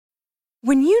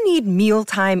When you need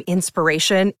mealtime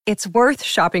inspiration, it's worth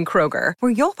shopping Kroger,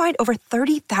 where you'll find over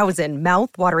 30,000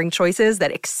 mouth-watering choices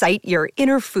that excite your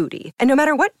inner foodie. And no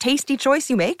matter what tasty choice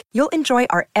you make, you'll enjoy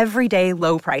our everyday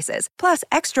low prices, plus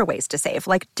extra ways to save,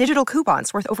 like digital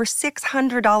coupons worth over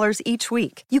 $600 each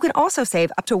week. You can also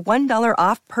save up to $1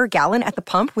 off per gallon at the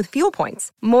pump with fuel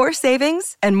points. More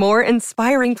savings and more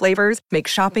inspiring flavors make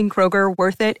shopping Kroger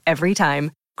worth it every time.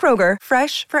 Kroger,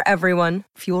 fresh for everyone.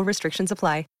 Fuel restrictions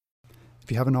apply. If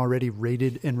you haven't already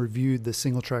rated and reviewed the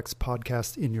Single Tracks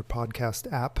podcast in your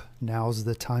podcast app, now's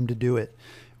the time to do it.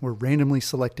 We're randomly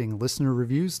selecting listener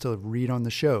reviews to read on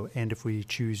the show, and if we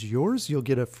choose yours, you'll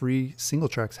get a free Single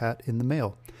Tracks hat in the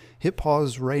mail. Hit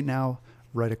pause right now,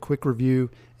 write a quick review,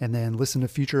 and then listen to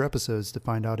future episodes to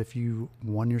find out if you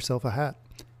won yourself a hat.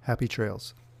 Happy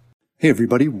trails. Hey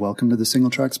everybody, welcome to the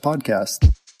Single Tracks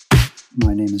podcast.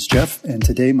 My name is Jeff, and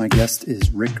today my guest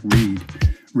is Rick Reed.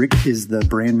 Rick is the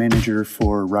brand manager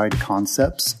for Ride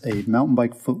Concepts, a mountain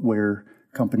bike footwear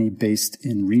company based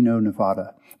in Reno,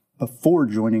 Nevada. Before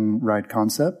joining Ride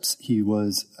Concepts, he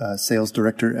was a sales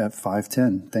director at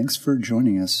 510. Thanks for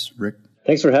joining us, Rick.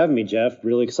 Thanks for having me, Jeff.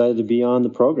 Really excited to be on the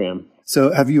program.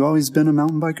 So have you always been a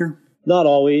mountain biker? Not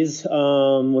always.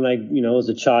 When I, was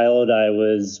a child, I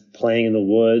was playing in the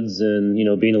woods and,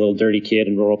 being a little dirty kid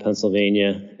in rural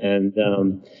Pennsylvania.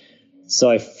 And, so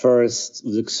I first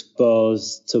was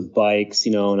exposed to bikes,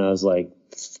 when I was like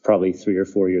probably 3 or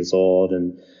 4 years old.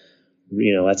 And,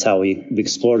 that's how we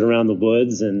explored around the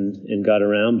woods and got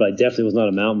around. But I definitely was not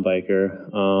a mountain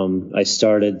biker. I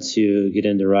started to get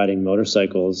into riding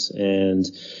motorcycles and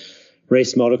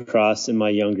raced motocross in my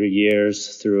younger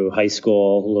years through high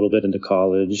school, a little bit into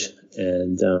college.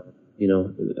 And,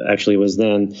 actually was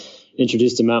then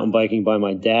introduced to mountain biking by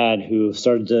my dad, who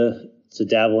started to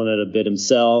dabble in it a bit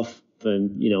himself.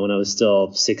 And, when I was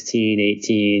still 16,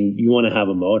 18, you want to have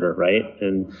a motor, right?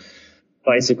 And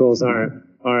bicycles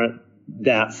aren't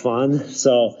that fun.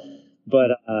 So, but,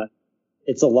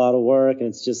 it's a lot of work, and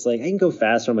it's just like, I can go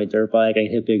faster on my dirt bike. I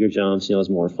can hit bigger jumps, it's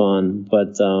more fun.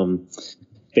 But,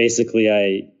 basically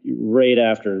right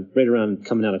around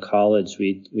coming out of college,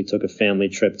 we took a family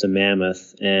trip to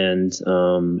Mammoth, and,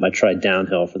 I tried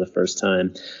downhill for the first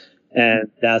time.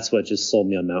 And that's what just sold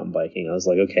me on mountain biking. I was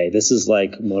like, okay, this is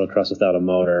like motocross without a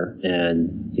motor,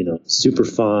 and, super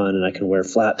fun, and I can wear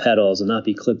flat pedals and not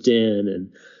be clipped in.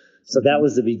 And so that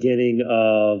was the beginning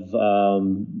of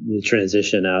the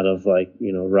transition out of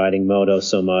riding moto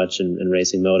so much and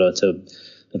racing moto to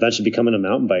eventually becoming a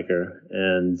mountain biker.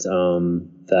 And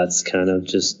that's kind of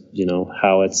just,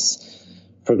 how it's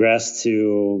progressed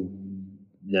to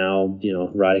now,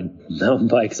 riding mountain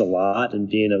bikes a lot and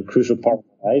being a crucial part of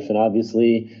my life, and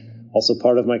obviously also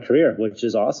part of my career, which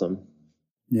is awesome.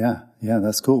 Yeah,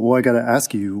 that's cool. Well, I got to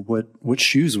ask you, what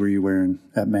shoes were you wearing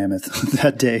at Mammoth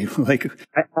that day?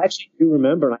 I actually do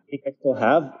remember, and I think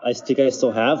I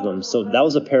still have them. So that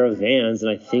was a pair of Vans,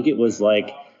 and I think it was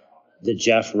like the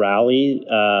Jeff Rowley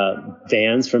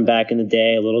Vans from back in the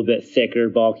day, a little bit thicker,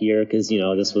 bulkier, because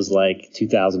this was like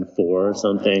 2004 or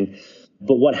something.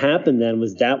 But what happened then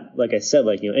was that, like I said,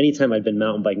 anytime I'd been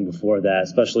mountain biking before that,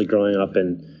 especially growing up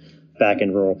back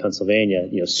in rural Pennsylvania,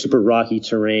 super rocky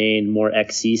terrain, more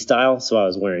XC style. So I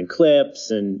was wearing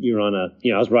clips, and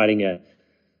I was riding a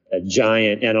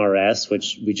giant NRS,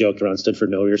 which we joked around stood for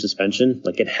no rear suspension.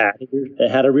 Like it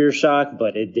had a rear shock,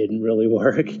 but it didn't really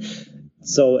work.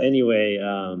 So anyway,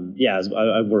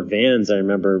 I wore Vans, I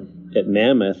remember, at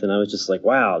Mammoth, and I was just like,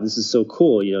 wow, this is so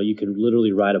cool. You can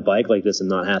literally ride a bike like this and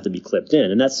not have to be clipped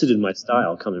in. And that suited my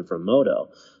style coming from moto.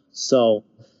 So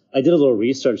I did a little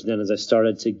research then as I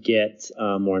started to get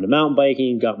more into mountain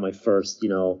biking, got my first,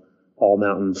 all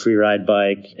mountain free ride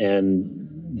bike.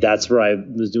 And that's where I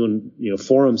was doing,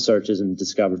 forum searches and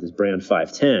discovered this brand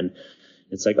 510.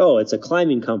 It's like, oh, it's a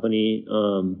climbing company,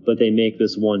 but they make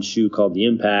this one shoe called the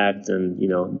Impact. And,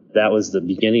 that was the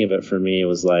beginning of it for me. It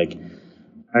was like,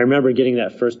 I remember getting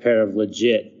that first pair of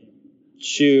legit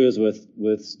shoes with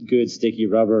good sticky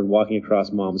rubber and walking across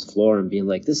mom's floor and being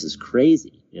like, this is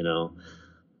crazy, and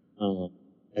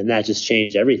that just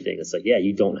changed everything. It's like, yeah,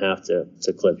 you don't have to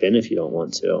clip in if you don't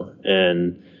want to.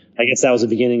 And I guess that was the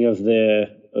beginning of the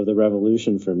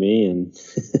revolution for me, and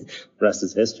the rest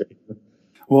is history.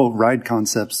 Well, Ride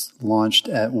Concepts launched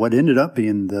at what ended up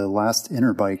being the last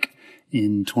Interbike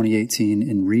in 2018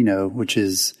 in Reno, which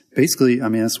is basically,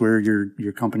 that's where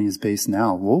your company is based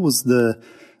now. What was the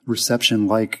reception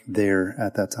like there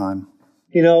at that time?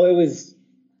 It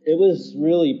was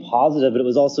really positive, but it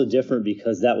was also different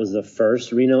because that was the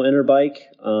first Reno Interbike,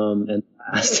 and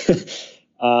last.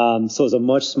 So it was a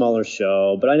much smaller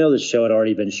show, but I know the show had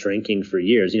already been shrinking for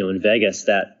years. You know, in Vegas,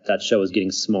 that show was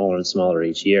getting smaller and smaller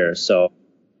each year. So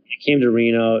it came to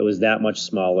Reno. It was that much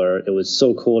smaller. It was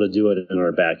so cool to do it in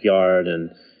our backyard and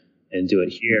do it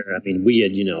here. I mean, we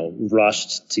had,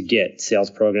 rushed to get sales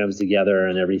programs together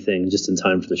and everything just in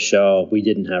time for the show. We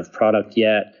didn't have product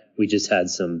yet. We just had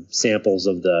some samples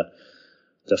of the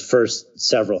first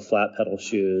several flat pedal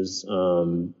shoes.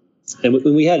 And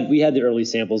we had the early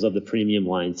samples of the premium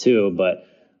line too, but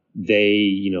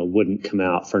they, wouldn't come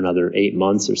out for another 8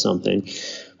 months or something.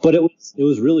 But it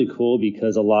was really cool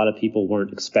because a lot of people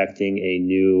weren't expecting a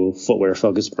new footwear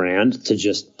focused brand to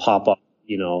just pop up,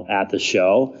 at the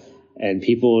show. And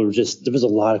people were there was a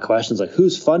lot of questions like,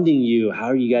 who's funding you? How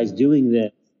are you guys doing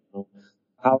this?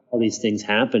 How are all these things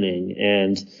happening?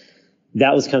 And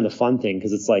that was kind of the fun thing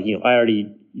because it's like, I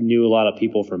already knew a lot of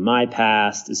people from my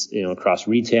past, across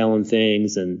retail and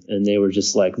things. And they were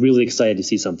just like really excited to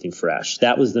see something fresh.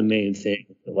 That was the main thing.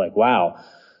 Like, wow,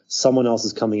 someone else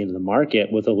is coming into the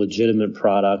market with a legitimate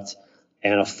product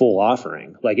and a full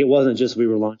offering. Like it wasn't just we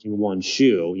were launching one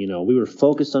shoe, we were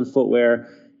focused on footwear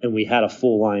and we had a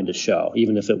full line to show,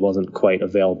 even if it wasn't quite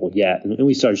available yet. And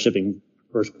we started shipping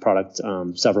first product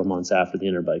several months after the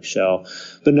Interbike show.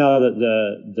 But no,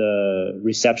 the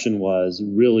reception was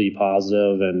really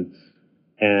positive,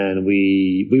 and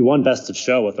we won best of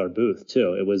show with our booth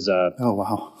too. It was a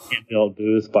hand-built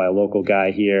booth by a local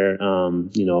guy here,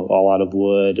 all out of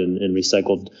wood and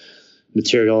recycled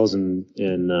materials and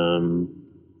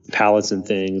pallets and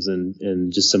things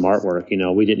and just some artwork.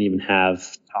 We didn't even have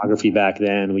photography back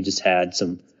then. We just had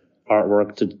some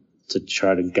artwork to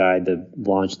try to guide the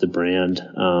launch of the brand.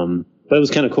 But it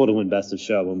was kind of cool to win best of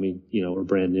show when we, were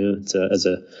brand new as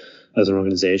an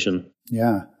organization.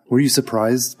 Yeah. Were you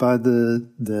surprised by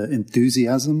the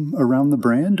enthusiasm around the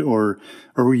brand or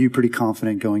were you pretty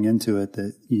confident going into it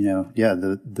that,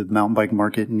 the mountain bike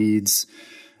market needs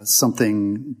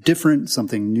something different,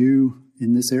 something new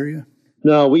in this area?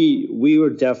 No, we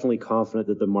were definitely confident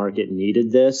that the market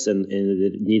needed this and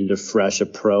it needed a fresh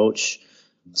approach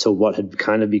to what had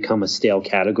kind of become a stale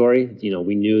category.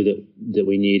 We knew that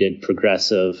we needed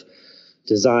progressive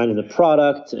design in the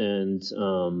product and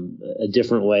a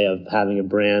different way of having a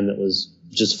brand that was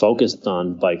just focused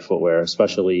on bike footwear,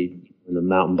 especially in the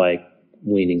mountain bike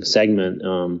leaning segment.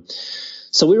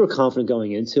 So we were confident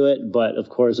going into it, but of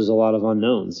course there's a lot of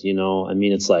unknowns,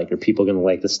 it's like, are people going to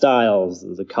like the styles,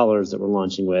 the colors that we're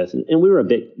launching with? And we were a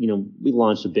bit, we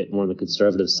launched a bit more on the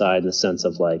conservative side in the sense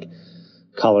of like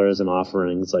colors and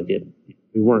offerings. Like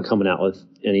we weren't coming out with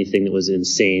anything that was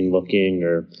insane looking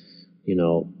or,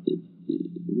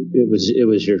 it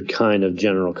was your kind of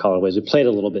general colorways. We played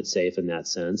a little bit safe in that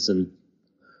sense. And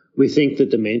we think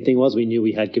that the main thing was we knew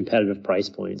we had competitive price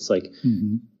points, like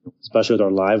especially with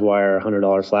our Livewire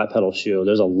 $100 flat pedal shoe.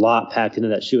 There's a lot packed into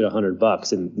that shoe at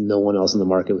 $100, and no one else in the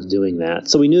market was doing that.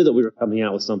 So we knew that we were coming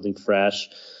out with something fresh.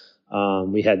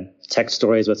 We had tech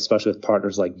stories especially with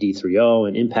partners like D3O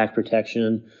and Impact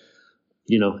Protection.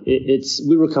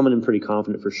 We were coming in pretty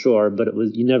confident for sure, but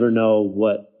you never know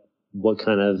what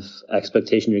kind of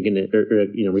expectation you're going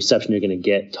to, or reception you're going to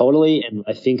get totally. And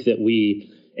I think that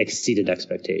we exceeded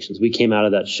expectations. We came out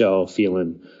of that show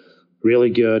feeling really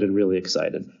good and really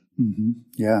excited. Mm-hmm.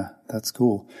 Yeah, that's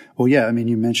cool. Well, yeah, I mean,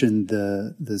 you mentioned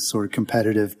the sort of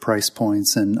competitive price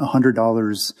points and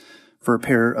 $100 for a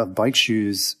pair of bike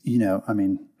shoes.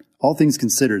 All things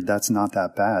considered, that's not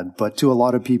that bad. But to a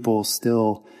lot of people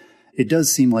still, it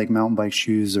does seem like mountain bike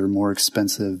shoes are more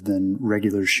expensive than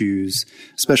regular shoes,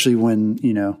 especially when,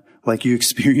 like you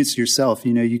experienced yourself,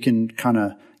 you can kind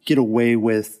of get away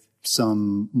with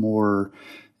some more,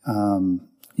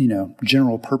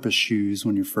 general purpose shoes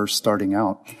when you're first starting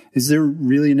out. Is there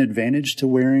really an advantage to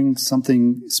wearing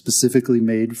something specifically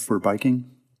made for biking?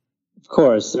 Of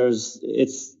course,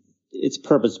 it's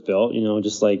purpose built,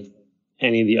 just like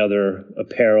any of the other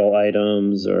apparel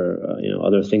items or,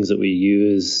 other things that we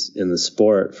use in the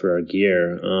sport for our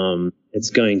gear. It's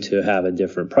going to have a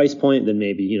different price point than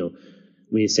maybe,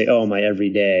 when you say, oh, my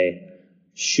everyday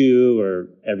shoe or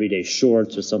everyday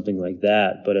shorts or something like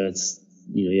that. But it's,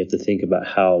 you have to think about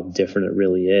how different it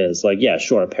really is. Like, yeah,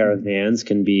 sure, a pair of Vans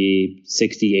can be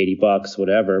 $60, $80,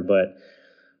 whatever, but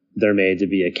they're made to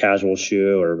be a casual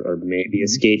shoe or maybe a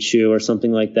skate shoe or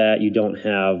something like that. You don't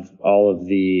have all of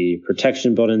the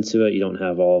protection built into it. You don't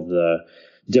have all of the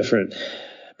different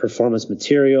performance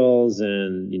materials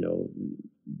and,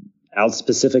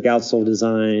 specific outsole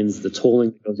designs, the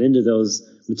tooling that goes into those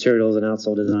materials and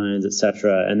outsole designs,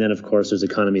 etc. And then, of course, there's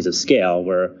economies of scale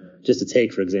where, just to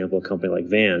take, for example, a company like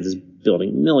Vans is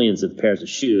building millions of pairs of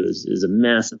shoes, is a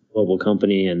massive global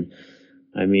company. And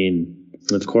I mean,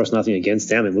 of course, nothing against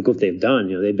them. And look what they've done.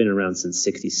 They've been around since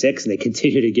 '66, and they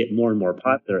continue to get more and more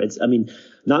popular.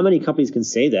 Not many companies can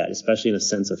say that, especially in a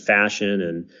sense of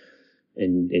fashion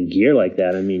and gear like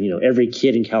that. Every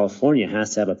kid in California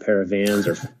has to have a pair of Vans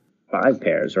or 5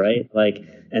 pairs, right?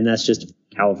 And that's just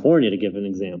California, to give an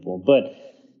example. But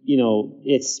you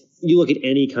look at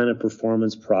any kind of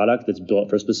performance product that's built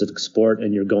for a specific sport,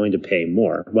 and you're going to pay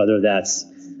more, whether that's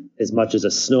as much as a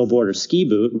snowboard or ski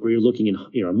boot, where you're looking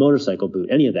in a motorcycle boot,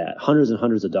 any of that, hundreds and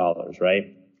hundreds of dollars,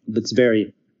 right? That's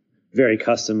very, very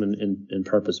custom and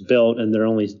purpose built, and they're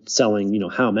only selling,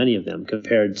 how many of them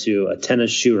compared to a tennis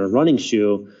shoe or a running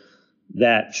shoe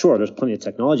that, sure, there's plenty of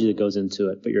technology that goes into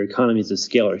it, but your economies of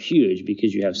scale are huge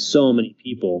because you have so many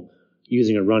people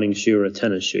using a running shoe or a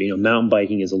tennis shoe. Mountain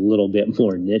biking is a little bit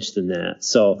more niche than that.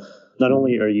 So not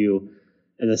only are you,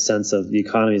 in the sense of the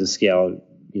economies of scale,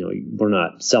 we're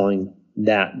not selling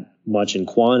that much in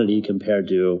quantity compared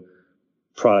to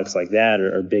products like that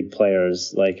or big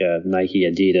players like a Nike,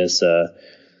 Adidas,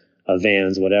 a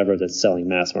Vans, whatever, that's selling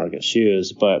mass market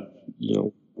shoes. But,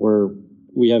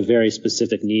 we have very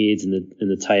specific needs in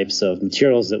the types of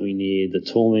materials that we need, the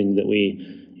tooling that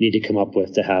we need to come up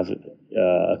with to have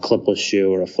a clipless shoe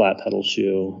or a flat pedal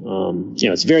shoe.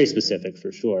 It's very specific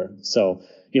for sure. So,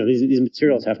 these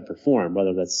materials have to perform,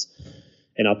 whether that's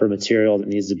an upper material that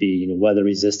needs to be, weather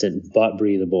resistant, but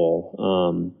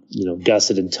breathable,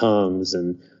 gusseted tongues,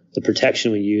 and the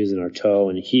protection we use in our toe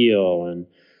and heel. And,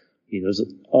 there's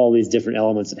all these different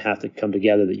elements that have to come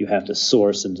together that you have to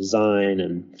source and design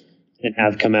and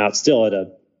have come out still at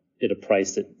a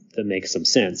price that makes some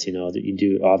sense, that you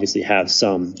do obviously have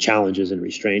some challenges and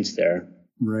restraints there.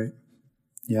 Right.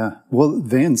 Yeah. Well,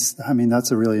 Vans,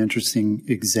 that's a really interesting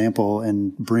example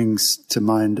and brings to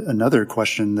mind another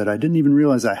question that I didn't even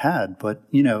realize I had. But,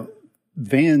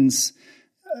 Vans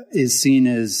is seen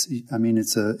as,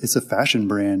 it's a fashion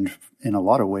brand in a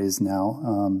lot of ways now.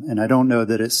 And I don't know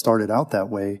that it started out that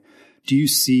way. Do you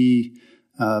see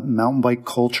mountain bike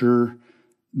culture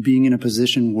being in a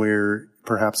position where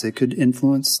perhaps it could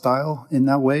influence style in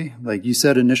that way? Like you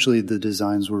said, initially the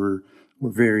designs were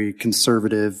very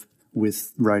conservative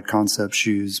with Ride Concept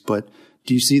shoes, but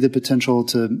do you see the potential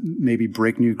to maybe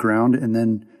break new ground and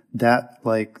then that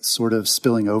sort of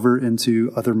spilling over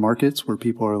into other markets where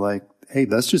people are like, hey,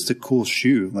 that's just a cool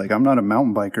shoe. I'm not a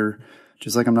mountain biker,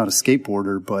 just like I'm not a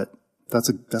skateboarder, but that's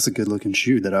a good looking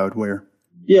shoe that I would wear.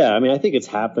 Yeah. I think it's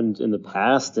happened in the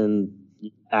past in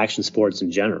action sports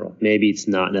in general. Maybe it's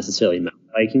not necessarily mountain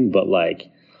biking, but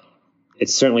it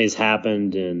certainly has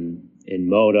happened in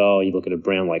moto. You look at a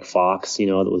brand like Fox, that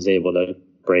was able to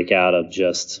break out of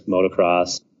just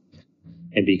motocross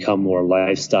and become more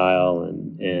lifestyle.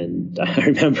 And I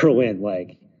remember when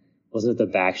wasn't it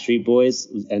the Backstreet Boys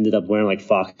ended up wearing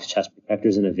Fox chest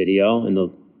protectors in a video in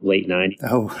the late 90s?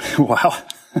 Oh, wow.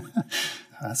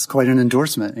 That's quite an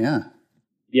endorsement. Yeah.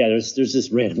 Yeah, there's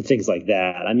just random things like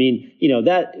that.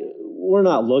 That we're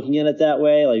not looking at it that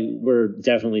way. We're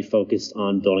definitely focused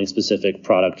on building specific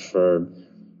product for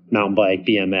mountain bike,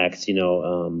 BMX,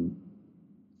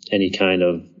 any kind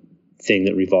of thing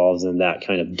that revolves in that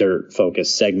kind of dirt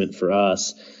focused segment for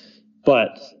us.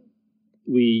 But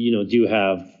we, do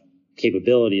have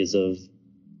capabilities of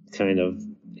kind of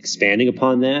expanding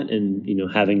upon that and,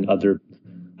 having other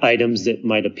items that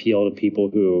might appeal to people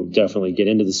who definitely get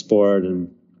into the sport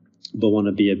but want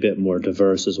to be a bit more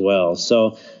diverse as well.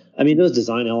 So, those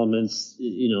design elements,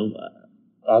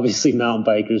 obviously mountain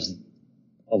bikers,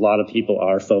 a lot of people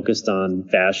are focused on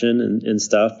fashion and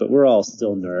stuff, but we're all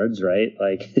still nerds, right?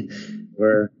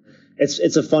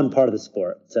 It's a fun part of the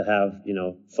sport to have,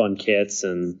 fun kits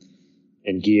and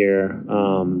gear.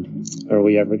 Are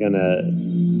we ever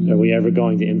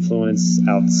going to influence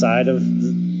outside of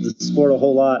the sport a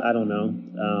whole lot? I don't know.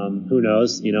 Who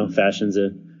knows? Fashion's a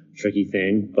tricky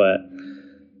thing, but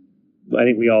I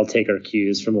think we all take our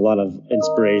cues from a lot of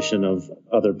inspiration of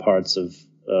other parts of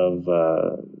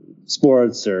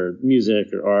sports or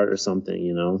music or art or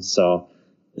something, so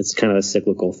it's kind of a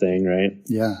cyclical thing, right?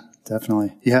 Yeah,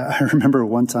 definitely. Yeah. I remember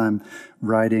one time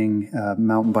riding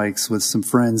mountain bikes with some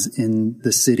friends in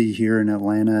the city here in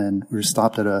Atlanta, and we were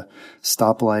stopped at a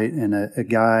stoplight, and a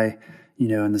guy,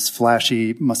 in this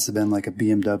flashy, must have been like a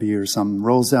BMW or something,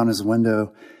 rolls down his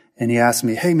window and he asked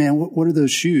me, hey man, what are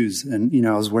those shoes? And,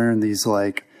 I was wearing these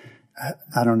I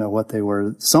don't know what they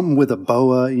were, something with a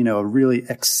BOA, a really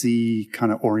XC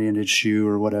kind of oriented shoe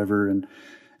or whatever. And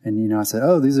I said,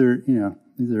 oh, these are,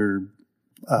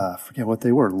 I forget what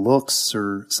they were, Looks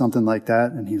or something like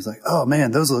that. And he was like, oh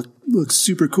man, those look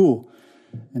super cool.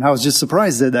 And I was just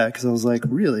surprised at that because I was like,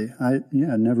 really? I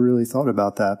never really thought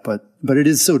about that. But it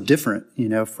is so different,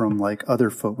 from like other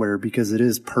footwear because it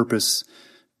is purpose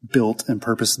built and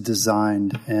purpose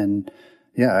designed. And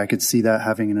yeah, I could see that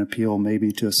having an appeal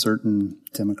maybe to a certain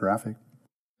demographic.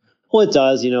 Well, it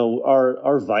does.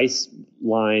 Our Vice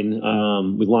line,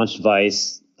 we launched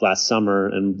Vice last summer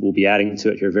and we'll be adding to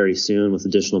it here very soon with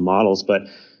additional models. But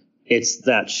it's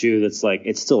that shoe that's like,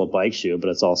 it's still a bike shoe, but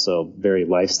it's also very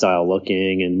lifestyle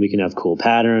looking and we can have cool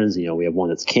patterns. We have one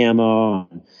that's camo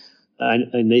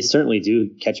and they certainly do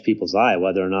catch people's eye,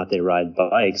 whether or not they ride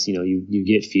bikes. You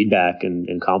get feedback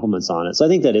and compliments on it. So I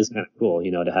think that is kind of cool,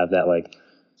 to have that like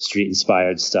street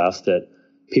inspired stuff that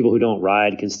people who don't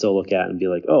ride can still look at and be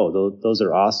like, oh, those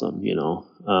are awesome.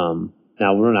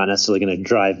 Now we're not necessarily going to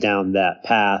drive down that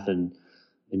path and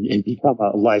become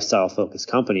a lifestyle focused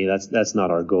company. That's not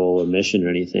our goal or mission or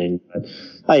anything. But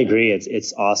I agree.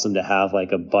 It's awesome to have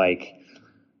like a bike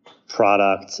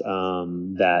product,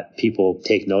 that people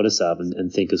take notice of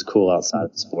and think is cool outside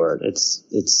of the sport. It's,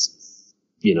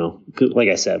 like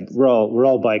I said, we're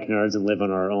all bike nerds and live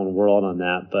in our own world on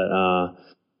that. But,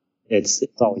 it's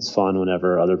always fun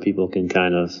whenever other people can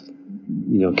kind of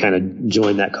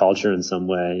join that culture in some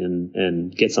way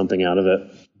and get something out of it.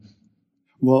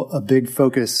 Well, a big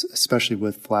focus, especially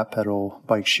with flat pedal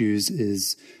bike shoes,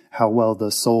 is how well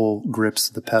the sole grips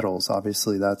the pedals.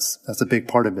 Obviously, that's a big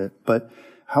part of it. But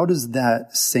how does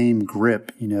that same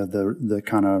grip, the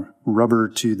kind of rubber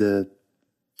to the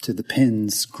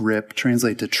pins grip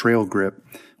translate to trail grip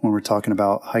when we're talking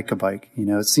about hike-a-bike?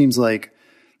 It seems like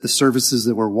the surfaces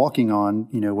that we're walking on,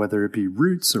 whether it be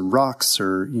roots or rocks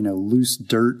or, loose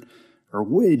dirt, are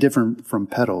way different from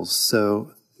pedals.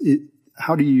 So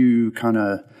how do you kind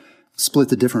of split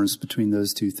the difference between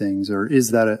those two things? Or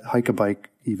is that a hike-a-bike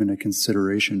even a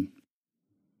consideration?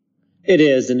 It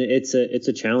is, and it's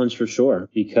a challenge for sure,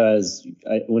 because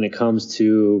when it comes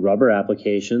to rubber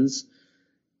applications,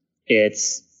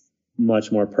 it's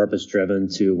much more purpose driven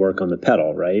to work on the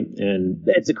pedal, right? And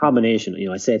it's a combination.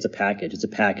 I say it's a package. It's a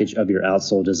package of your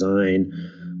outsole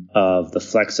design, of the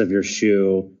flex of your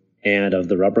shoe, and of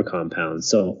the rubber compound.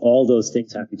 So all those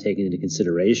things have to be taken into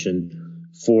consideration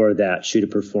for that shoe to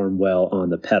perform well on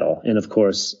the pedal. And of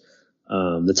course,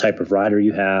 the type of rider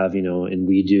you have, and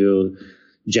we do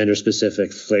gender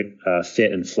specific fit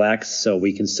and flex. So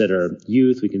we consider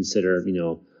youth, we consider,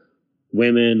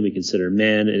 women, we consider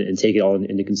men, and take it all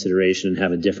into consideration and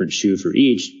have a different shoe for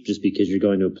each, just because you're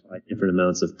going to apply different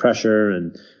amounts of pressure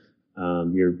and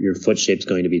your foot shape's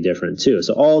going to be different too.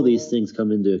 So all these things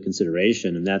come into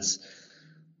consideration, and that's,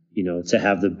 to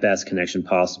have the best connection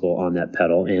possible on that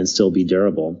pedal and still be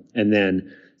durable. And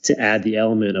then to add the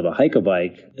element of a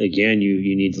hike-a-bike, again,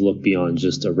 you need to look beyond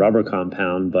just a rubber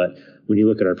compound. But when you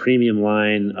look at our premium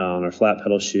line on our flat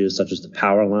pedal shoes, such as the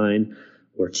Power line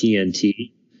or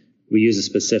TNT, we use a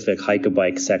specific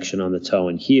hike-a-bike section on the toe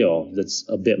and heel that's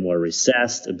a bit more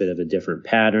recessed, a bit of a different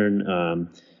pattern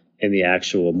in the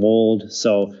actual mold.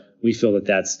 So we feel that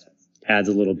adds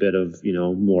a little bit of,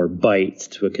 more bite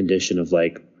to a condition of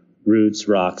like roots,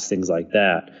 rocks, things like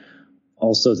that.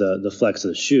 Also the flex of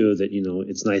the shoe, that,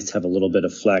 it's nice to have a little bit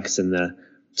of flex in the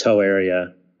toe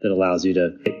area that allows you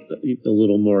to get a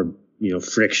little more,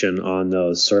 friction on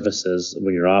those surfaces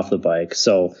when you're off the bike.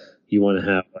 So you want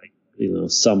to have like,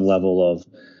 some level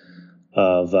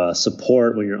of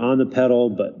support when you're on the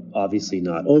pedal, but obviously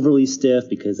not overly stiff,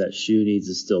 because that shoe needs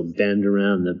to still bend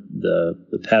around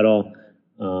the pedal.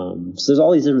 So there's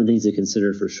all these different things to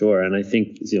consider for sure. And I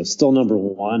think, still number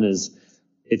one is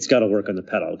it's got to work on the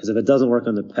pedal, because if it doesn't work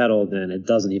on the pedal, then it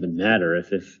doesn't even matter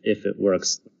if it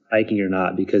works hiking or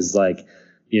not, because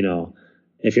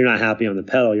if you're not happy on the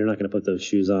pedal, you're not going to put those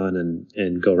shoes on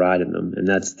and go ride in them. And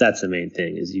that's the main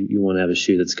thing, is you want to have a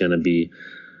shoe that's going to be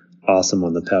awesome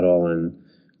on the pedal and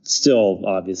still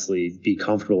obviously be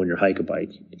comfortable when you're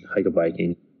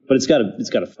hike-a-biking. But it's got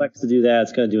to flex to do that.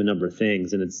 It's got to do a number of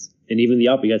things. And even the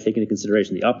upper, you got to take into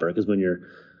consideration the upper, because when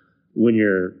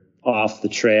you're off the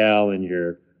trail and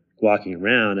you're walking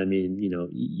around,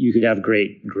 you could have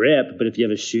great grip, but if you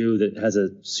have a shoe that has a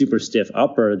super stiff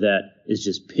upper that is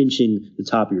just pinching the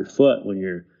top of your foot when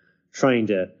you're trying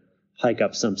to hike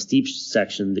up some steep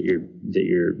section that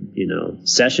you're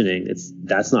sessioning,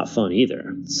 that's not fun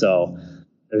either. So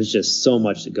there's just so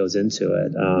much that goes into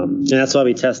it. And that's why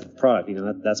we test the product.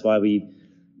 That's why we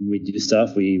do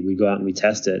stuff. We go out and we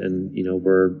test it, and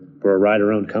we're a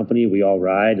rider-owned company. We all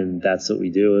ride, and that's what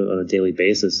we do on a daily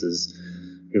basis, is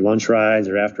your lunch rides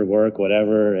or after work,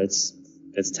 whatever. It's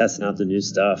testing out the new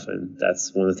stuff. And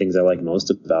that's one of the things I like most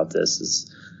about this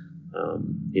is,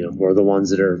 we're the ones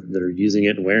that are using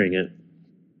it and wearing it.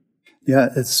 Yeah,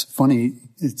 it's funny.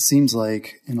 It seems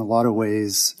like in a lot of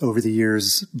ways over the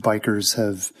years, bikers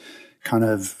have kind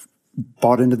of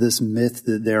bought into this myth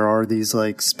that there are these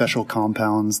like special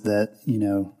compounds that,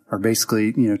 are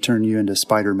basically, turn you into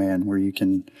Spider-Man, where you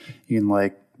can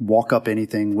like walk up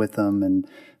anything with them. And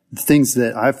the things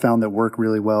that I've found that work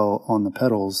really well on the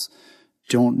pedals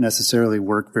don't necessarily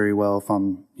work very well if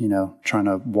I'm, trying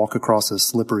to walk across a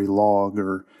slippery log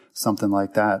or something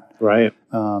like that. Right.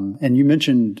 And you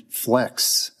mentioned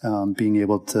flex, being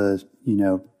able to,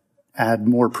 add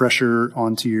more pressure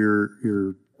onto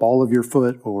your ball of your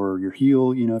foot or your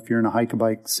heel, if you're in a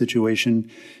hike-a-bike situation.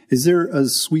 Is there a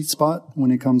sweet spot when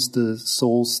it comes to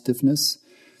sole stiffness?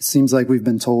 It seems like we've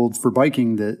been told for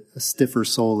biking that a stiffer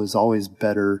sole is always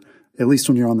better, at least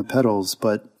when you're on the pedals.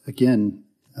 But again,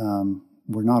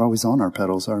 we're not always on our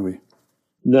pedals, are we?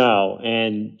 No.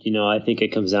 And, I think it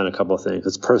comes down to a couple of things.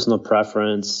 It's personal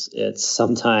preference. It's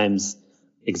sometimes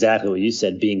exactly what you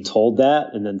said, being told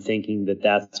that and then thinking that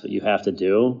that's what you have to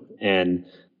do and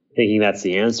thinking that's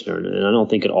the answer. And I don't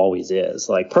think it always is.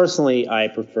 Like personally, I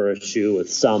prefer a shoe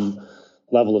with some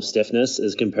level of stiffness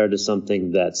as compared to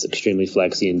something that's extremely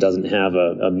flexy and doesn't have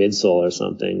a midsole or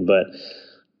something. But,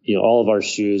 all of our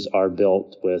shoes are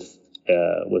built with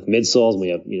midsoles. We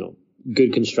have,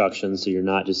 good construction. So you're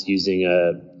not just using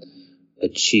a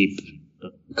cheap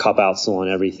cup outsole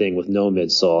and everything with no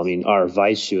midsole. I mean, our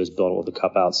Vice shoe is built with a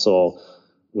cup outsole,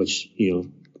 which,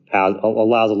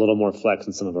 allows a little more flex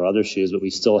than some of our other shoes, but we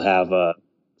still have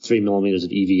 3 millimeters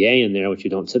of EVA in there, which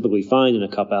you don't typically find in a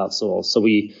cup outsole. So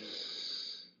we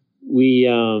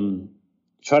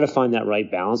try to find that right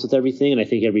balance with everything. And I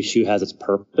think every shoe has its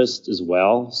purpose as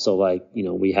well. So like,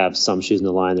 we have some shoes in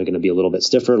the line that are going to be a little bit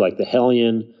stiffer, like the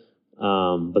Hellion.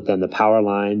 But then the Power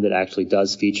line that actually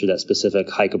does feature that specific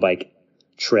hike-a-bike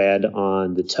tread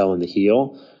on the toe and the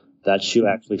heel, that shoe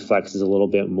actually flexes a little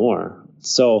bit more.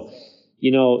 So,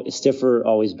 stiffer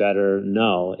always better?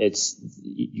 No,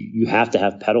 you have to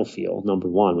have pedal feel, number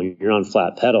one. When you're on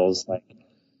flat pedals, like,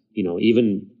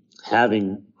 even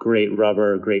having great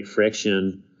rubber, great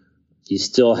friction, you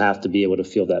still have to be able to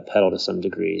feel that pedal to some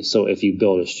degree. So if you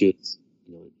build a shoe that's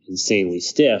insanely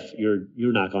stiff, you're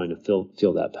not going to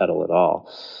feel that pedal at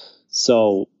all.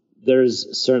 So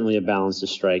there's certainly a balance to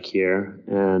strike here,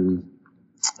 and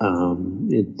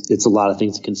it's a lot of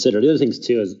things to consider. The other things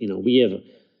too is, we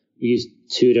use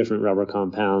 2 different rubber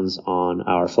compounds on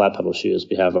our flat pedal shoes.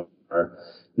 We have our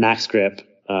Max Grip,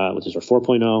 which is our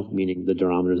 4.0, meaning the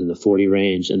durometer is in the 40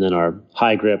 range, and then our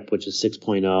High Grip, which is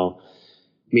 6.0,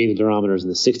 meaning the durometer is in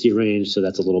the 60 range. So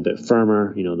that's a little bit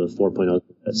firmer. The 4.0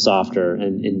 is softer,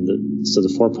 so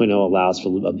the 4.0 allows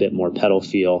for a bit more pedal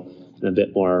feel and a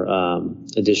bit more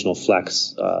additional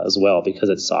flex as well because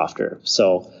it's softer.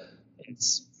 So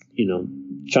it's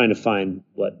trying to find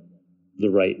what the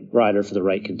right rider for the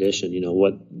right condition.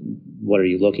 What are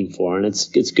you looking for? And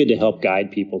it's good to help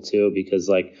guide people too, because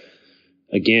like,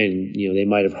 again, they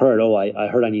might have heard, I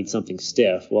heard I need something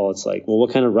stiff. Well, it's like, well,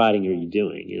 what kind of riding are you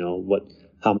doing?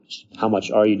 How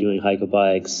much are you doing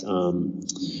hike-a-bikes?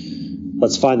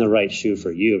 Let's find the right shoe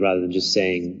for you rather than just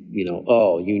saying,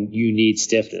 you need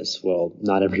stiffness. Well,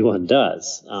 not everyone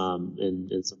does.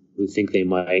 And some who think they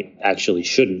might actually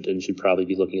shouldn't and should probably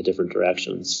be looking at different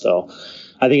directions. So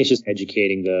I think it's just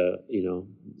educating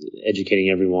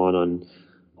everyone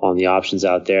on the options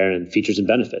out there and features and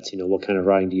benefits. What kind of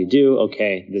riding do you do?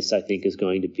 Okay, this I think is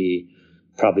going to be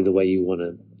probably the way you want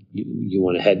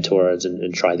to head towards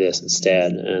and try this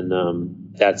instead.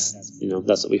 And that's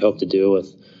what we hope to do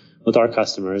with our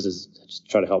customers, is just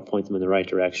try to help point them in the right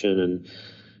direction and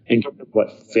get them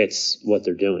what fits what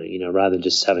they're doing, rather than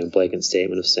just having a blanket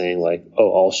statement of saying like,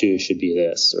 all shoes should be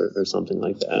this or something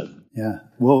like that. Yeah.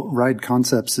 Well, Ride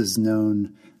Concepts is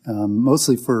known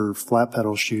mostly for flat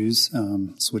pedal shoes.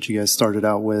 It's what you guys started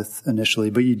out with initially,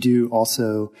 but you do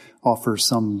also offer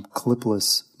some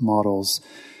clipless models.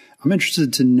 I'm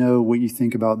interested to know what you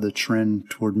think about the trend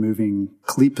toward moving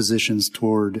cleat positions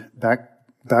toward back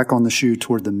on the shoe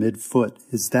toward the midfoot.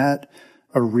 Is that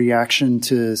a reaction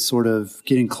to sort of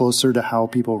getting closer to how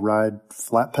people ride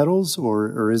flat pedals,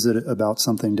 or is it about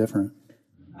something different?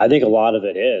 I think a lot of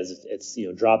it is. It's,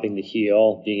 dropping the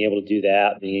heel, being able to do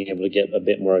that, being able to get a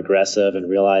bit more aggressive, and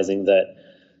realizing that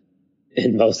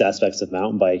in most aspects of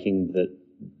mountain biking that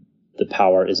the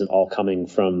power isn't all coming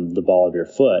from the ball of your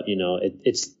foot.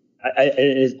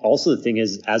 It's also, the thing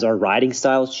is, as our riding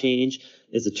styles change,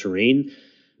 as the terrain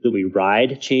that we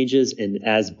ride changes, and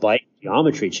as bike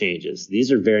geometry changes,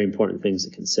 these are very important things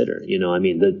to consider.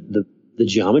 The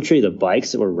geometry of the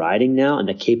bikes that we're riding now and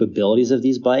the capabilities of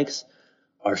these bikes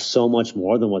are so much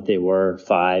more than what they were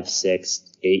 5,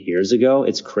 6, 8 years ago.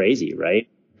 It's crazy, right?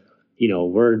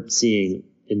 we're seeing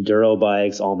enduro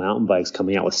bikes, all mountain bikes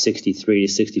coming out with 63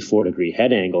 to 64 degree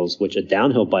head angles, which a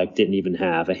downhill bike didn't even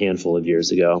have a handful of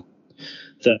years ago.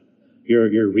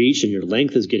 Your reach and your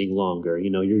length is getting longer.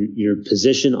 Your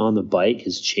position on the bike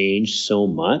has changed so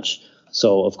much.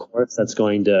 So of course that's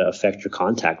going to affect your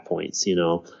contact points,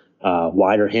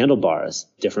 wider handlebars,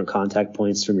 different contact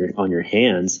points on your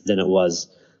hands than it was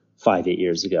 5-8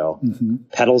 years ago. Mm-hmm.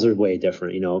 Pedals are way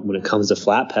different. When it comes to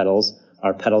flat pedals,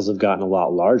 our pedals have gotten a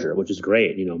lot larger, which is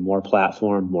great. More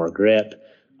platform, more grip.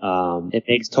 It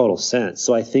makes total sense.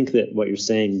 So I think that what you're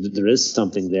saying, there is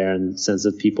something there in the sense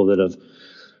of people that have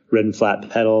ridden flat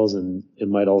pedals, and it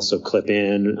might also clip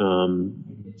in,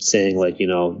 saying like,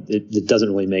 it doesn't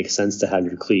really make sense to have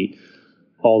your cleat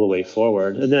all the way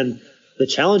forward. And then the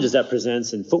challenges that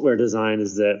presents in footwear design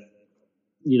is that,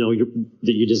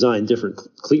 you design different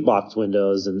cleat box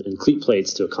windows and cleat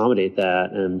plates to accommodate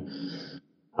that. And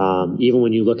even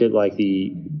when you look at like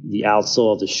the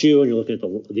outsole of the shoe and you're looking at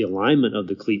the alignment of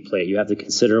the cleat plate, you have to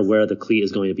consider where the cleat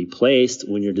is going to be placed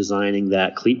when you're designing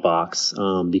that cleat box.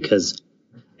 Because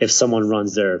if someone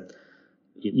runs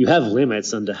you have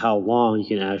limits on to how long you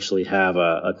can actually have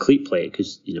a cleat plate,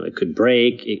 because it could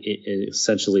break. It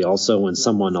essentially also, when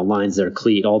someone aligns their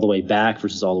cleat all the way back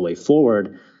versus all the way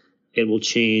forward, it will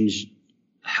change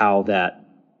how that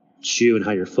shoe and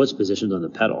how your foot's positioned on the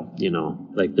pedal.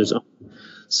 Like there's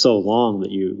so long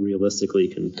that you realistically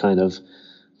can kind of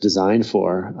design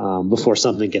for before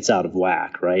something gets out of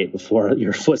whack, right? Before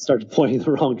your foot starts pointing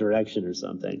the wrong direction or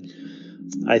something.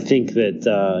 I think that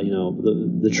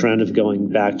the trend of going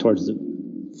back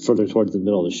further towards the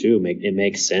middle of the shoe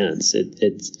makes sense.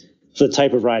 It's for the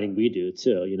type of riding we do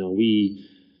too. We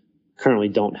currently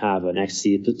don't have an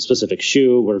XC specific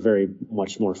shoe. We're very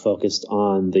much more focused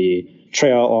on the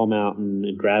trail, all mountain,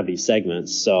 and gravity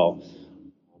segments. So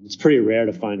it's pretty rare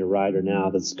to find a rider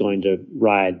now that's going to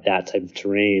ride that type of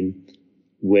terrain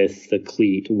with the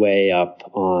cleat way up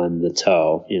on the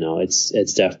toe. It's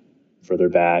definitely further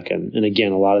back. And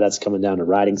again, a lot of that's coming down to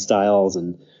riding styles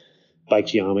and bike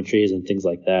geometries and things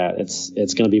like that. It's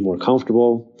going to be more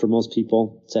comfortable for most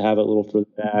people to have it a little further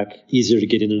back, easier to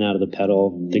get in and out of the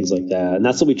pedal, things like that. And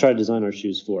that's what we try to design our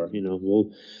shoes for.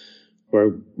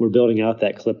 We're building out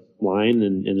that clip line,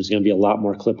 and there's going to be a lot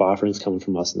more clip offerings coming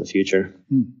from us in the future.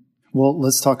 Well,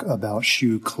 let's talk about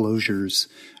shoe closures.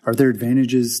 Are there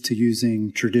advantages to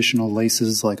using traditional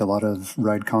laces like a lot of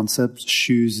Ride Concepts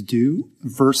shoes do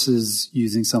versus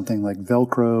using something like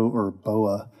Velcro or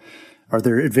BOA? Are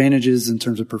there advantages in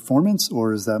terms of performance,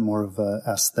 or is that more of an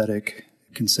aesthetic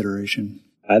consideration?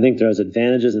 I think there's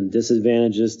advantages and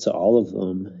disadvantages to all of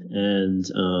them. And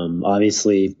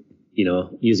obviously,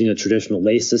 using a traditional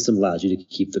lace system allows you to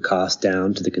keep the cost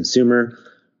down to the consumer.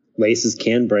 Laces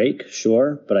can break,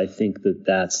 sure, but I think that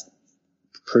that's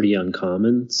pretty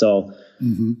uncommon. So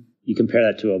you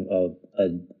compare that to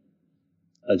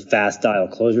a fast dial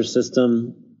closure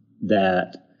system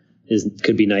that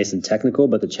could be nice and technical,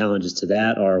 but the challenges to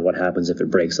that are what happens if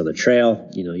it breaks on the trail.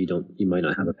 You might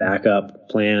not have a backup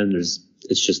plan. It's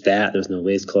just that there's no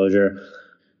lace closure.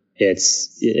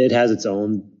 It has its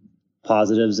own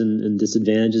positives and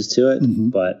disadvantages to it,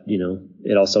 but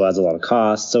it also adds a lot of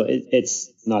cost. So it's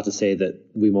not to say that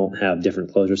we won't have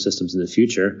different closure systems in the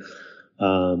future.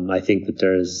 I think that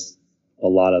there's a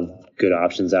lot of good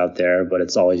options out there, but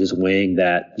it's always just weighing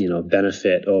that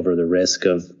benefit over the risk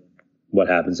of what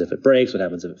happens if it breaks, what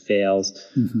happens if it fails,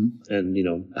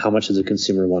 and how much does a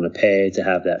consumer want to pay to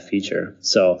have that feature.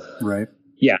 So right.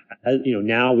 Yeah,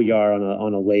 now we are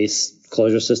on a lace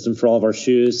closure system for all of our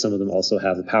shoes. Some of them also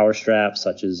have the power strap,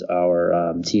 such as our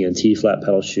TNT flat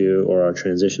pedal shoe or our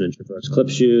Transition and Traverse clip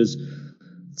shoes.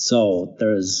 So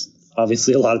there's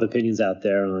obviously a lot of opinions out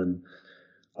there on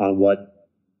what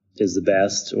is the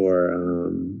best,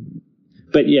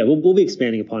 but yeah, we'll be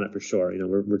expanding upon it for sure.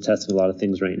 We're testing a lot of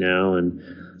things right now, and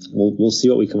we'll see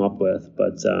what we come up with.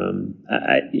 But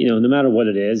no matter what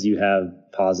it is, you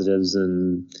have positives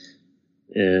and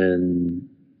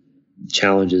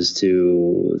challenges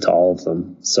to all of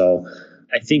them. So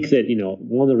I think that,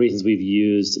 one of the reasons we've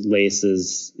used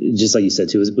laces, just like you said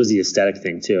too, was the aesthetic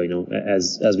thing too.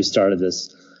 As we started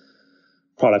this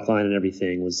product line and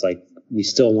everything, was like, we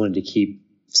still wanted to keep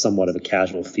somewhat of a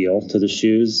casual feel to the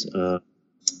shoes.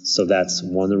 So that's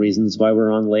one of the reasons why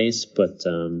we're on lace, but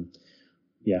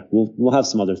yeah, we'll have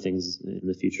some other things in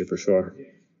the future for sure.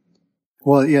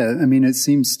 Well, yeah, I mean, it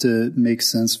seems to make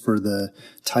sense for the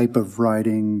type of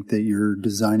riding that you're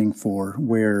designing for,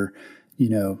 where,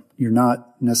 you're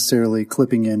not necessarily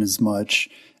clipping in as much.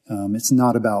 It's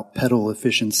not about pedal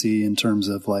efficiency in terms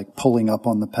of like pulling up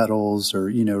on the pedals or,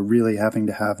 really having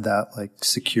to have that like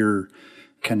secure,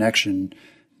 connection.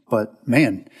 But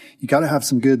man, you got to have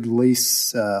some good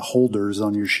lace holders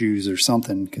on your shoes or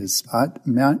something, because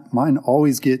mine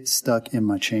always get stuck in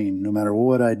my chain no matter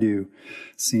what I do.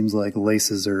 Seems like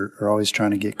laces are always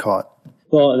trying to get caught.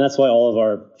 Well, and that's why all of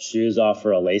our shoes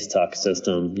offer a lace tuck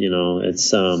system. You know,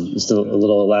 it's just a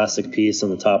little elastic piece on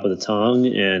the top of the tongue,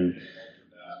 and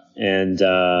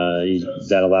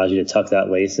that allows you to tuck that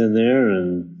lace in there.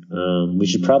 And we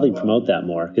should probably promote that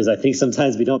more, because I think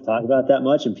sometimes we don't talk about that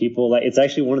much, and people it's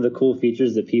actually one of the cool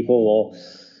features that people will,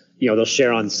 they'll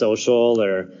share on social,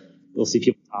 or you'll see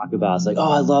people talk about. It's like,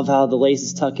 oh, I love how the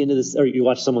laces tuck into this, or you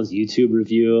watch someone's YouTube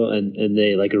review and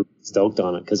they are stoked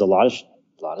on it, because a lot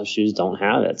of shoes don't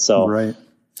have it. So right.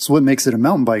 It's what makes it a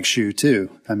mountain bike shoe too.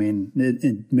 I mean,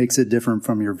 it makes it different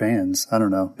from your Vans. I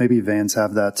don't know. Maybe Vans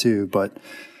have that too, but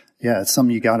yeah, it's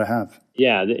something you got to have.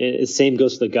 Yeah, the same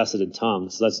goes for the gusseted tongue.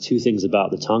 So that's two things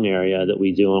about the tongue area that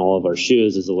we do on all of our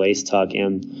shoes, is the lace tuck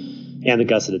and the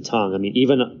gusseted tongue. I mean,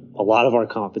 even a lot of our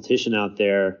competition out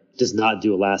there does not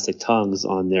do elastic tongues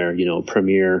on their,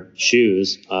 premier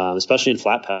shoes, especially in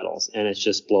flat pedals. And it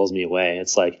just blows me away.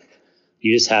 It's like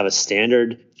you just have a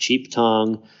standard cheap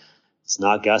tongue. It's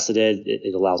not gusseted.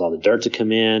 It allows all the dirt to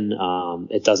come in.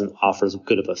 It doesn't offer as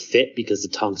good of a fit because the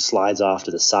tongue slides off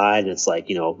to the side, and it's like,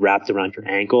 wrapped around your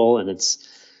ankle. And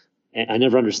I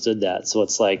never understood that. So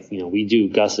it's like, we do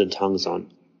gusseted tongues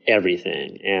on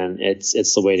everything, and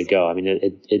it's the way to go. I mean,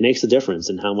 it makes a difference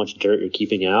in how much dirt you're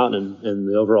keeping out and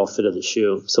the overall fit of the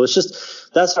shoe. So it's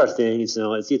just, that's our thing. It's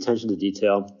the attention to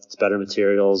detail. It's better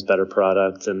materials, better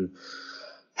product, and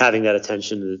having that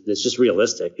attention that's just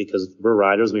realistic, because we're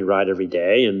riders, we ride every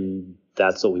day, and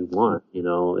that's what we want.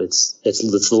 It's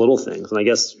the little things. And I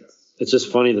guess it's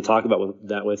just funny to talk about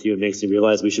that with you. It makes me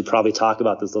realize we should probably talk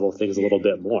about those little things a little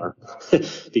bit more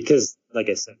because, like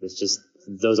I said, it's just,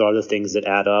 those are the things that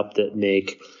add up, that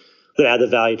add the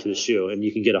value to the shoe. And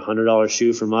you can get $100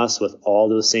 shoe from us with all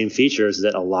those same features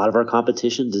that a lot of our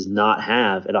competition does not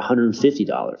have at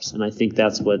 $150. And I think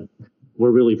that's what we're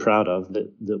really proud of,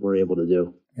 that we're able to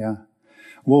do. Yeah.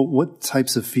 Well, what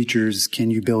types of features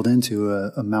can you build into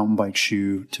a mountain bike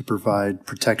shoe to provide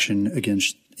protection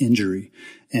against injury?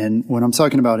 And when I'm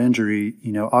talking about injury,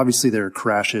 obviously there are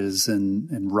crashes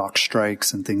and rock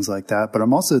strikes and things like that, but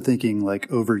I'm also thinking like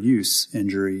overuse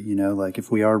injury, like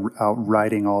if we are out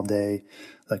riding all day,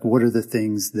 like what are the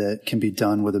things that can be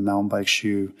done with a mountain bike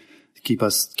shoe to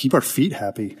keep our feet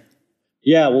happy?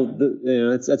 Yeah, well,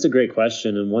 that's a great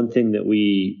question. And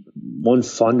one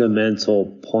fundamental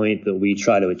point that we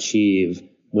try to achieve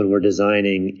when we're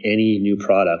designing any new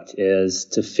product is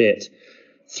to fit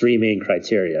three main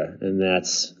criteria. And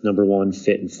that's number one,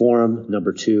 fit and form.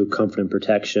 Number two, comfort and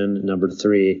protection. Number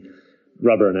three,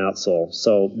 rubber and outsole.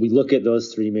 So we look at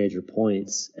those three major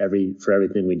points for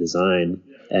everything we design.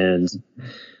 And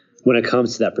when it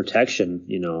comes to that protection,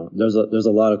 there's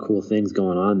a lot of cool things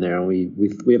going on there. And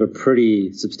we have a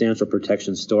pretty substantial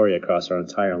protection story across our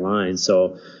entire line.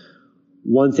 So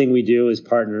one thing we do is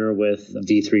partner with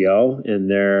D3O, and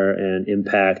they're an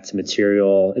impact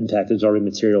absorbing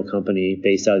material company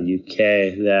based out of the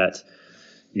UK that,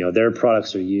 their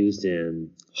products are used in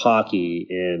hockey,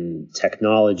 in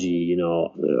technology,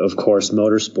 of course,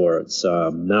 motorsports,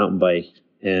 mountain bike.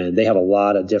 And they have a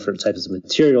lot of different types of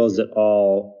materials that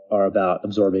all are about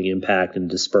absorbing impact and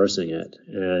dispersing it.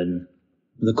 And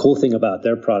the cool thing about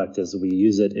their product is we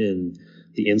use it in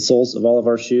the insoles of all of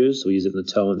our shoes. So we use it in the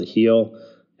toe and the heel.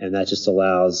 And that just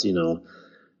allows, a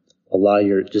lot of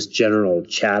your just general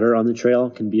chatter on the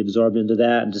trail can be absorbed into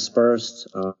that and dispersed.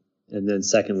 And then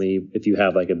secondly, if you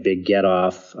have like a big get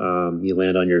off, you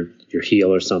land on your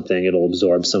heel or something, it'll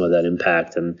absorb some of that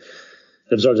impact and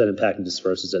absorbs that impact and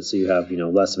disperses it. So you have,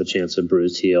 less of a chance of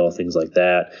bruised heel, things like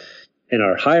that. In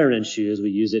our higher end shoes, we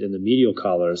use it in the medial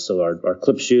collars. So our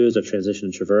clip shoes, our transition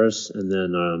and traverse, and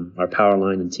then our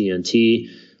Powerline and TNT,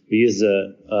 we use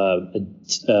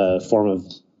a form of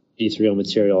D3O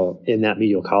material in that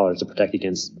medial collar to protect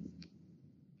against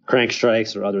crank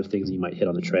strikes or other things that you might hit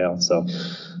on the trail. So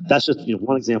that's just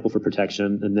one example for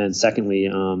protection. And then secondly,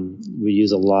 we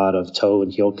use a lot of toe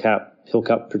and heel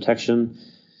cup protection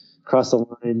across the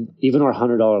line. Even our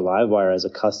 $100 Livewire has a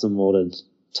custom molded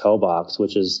toe box,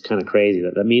 which is kind of crazy.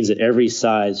 That means that every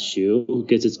size shoe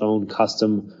gets its own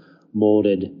custom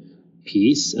molded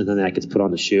piece, and then that gets put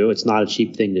on the shoe. It's not a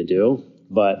cheap thing to do,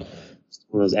 but it's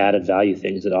one of those added value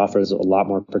things. It offers a lot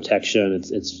more protection.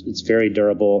 It's very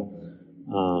durable.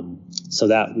 So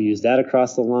that we use that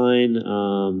across the line.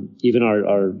 Even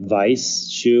our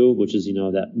Vice shoe, which is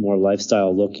that more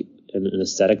lifestyle look and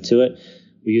aesthetic to it,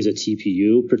 we use a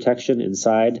TPU protection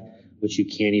inside which you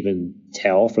can't even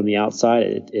tell from the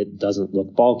outside. It doesn't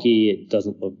look bulky. It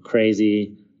doesn't look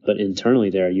crazy. But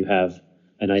internally there, you have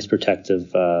a nice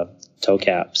protective toe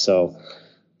cap. So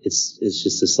it's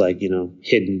just this like,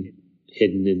 hidden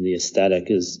in the aesthetic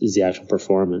is the actual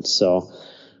performance. So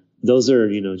those are,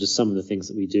 just some of the things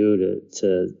that we do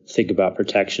to think about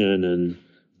protection and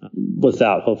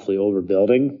without hopefully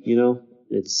overbuilding,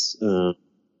 it's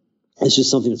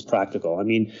just something that's practical. I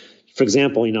mean, for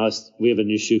example, we have a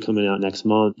new shoe coming out next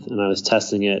month, and I was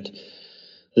testing it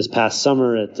this past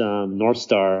summer at North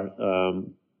Star,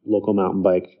 local mountain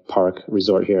bike park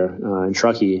resort here in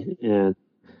Truckee. And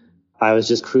I was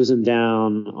just cruising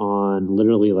down on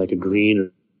literally like a green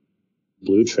or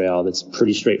blue trail that's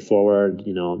pretty straightforward,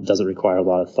 doesn't require a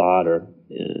lot of thought or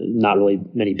not really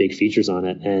many big features on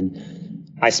it.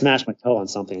 And I smashed my toe on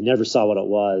something. I never saw what it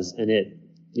was, and it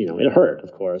hurt,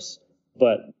 of course.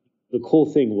 But the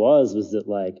cool thing was that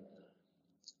like,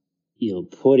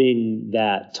 putting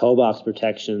that toe box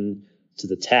protection to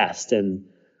the test, and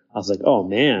I was like, oh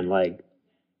man, like,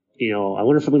 I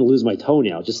wonder if I'm going to lose my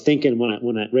toenail. Just thinking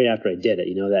when I right after I did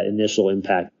it, that initial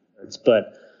impact hurts.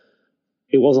 But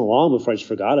it wasn't long before I just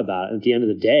forgot about it. And at the end of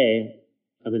the day,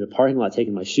 I'm in the parking lot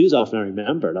taking my shoes off, and I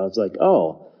remembered. I was like,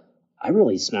 oh, I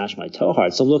really smashed my toe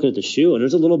hard. So I'm looking at the shoe, and there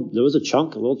was a little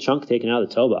chunk taken out of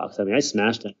the toe box. I mean, I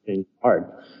smashed that thing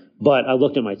hard. But I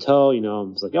looked at my toe, I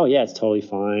was like, oh yeah, it's totally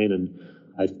fine. And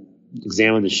I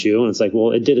examined the shoe, and it's like,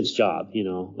 well, it did its job,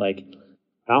 like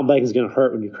mountain biking is going to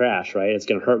hurt when you crash, right? It's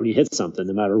going to hurt when you hit something,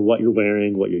 no matter what you're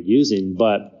wearing, what you're using.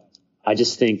 But I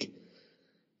just think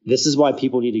this is why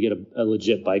people need to get a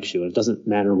legit bike shoe. And it doesn't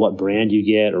matter what brand you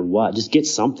get or what, just get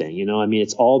something, I mean,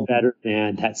 it's all better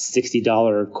than that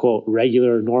 $60 quote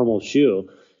regular normal shoe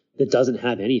that doesn't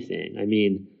have anything. I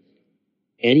mean,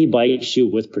 any bike shoe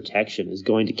with protection is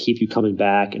going to keep you coming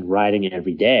back and riding it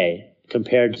every day,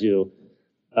 compared to,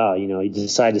 you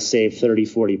decide to save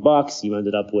 $30-$40. You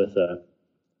ended up with a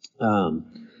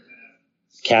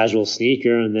casual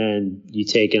sneaker, and then you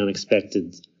take an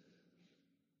unexpected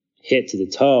hit to the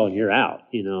toe and you're out.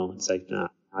 It's like, nah,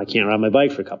 I can't ride my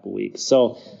bike for a couple weeks.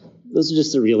 So those are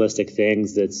just the realistic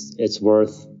things it's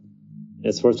worth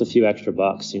a few extra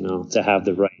bucks, to have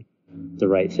the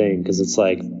right thing. Cause it's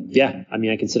like, yeah, I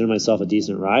mean, I consider myself a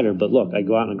decent rider, but look, I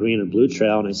go out on a green or blue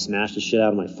trail and I smash the shit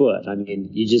out of my foot. I mean,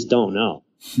 you just don't know.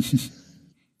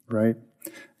 Right.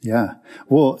 Yeah.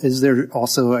 Well, is there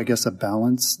also, I guess, a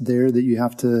balance there that you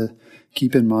have to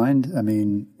keep in mind? I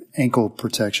mean, ankle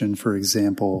protection, for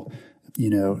example,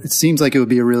 it seems like it would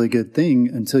be a really good thing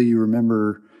until you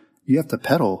remember you have to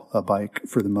pedal a bike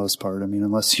for the most part. I mean,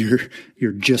 unless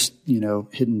you're just,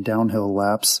 hitting downhill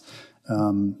laps.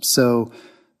 So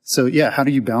yeah, how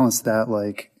do you balance that?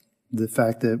 Like the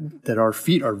fact that our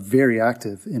feet are very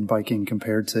active in biking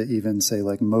compared to even say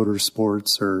like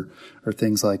motorsports or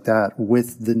things like that,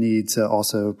 with the need to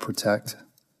also protect?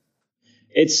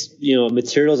 It's,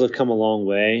 materials have come a long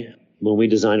way. When we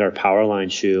designed our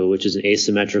Powerline shoe, which is an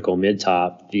asymmetrical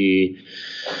mid-top, the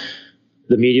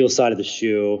medial side of the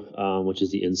shoe, which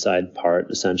is the inside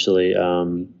part, essentially,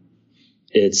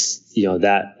 it's,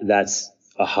 that's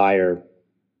a higher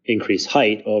increased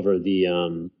height over the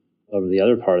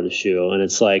other part of the shoe. And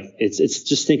it's like, it's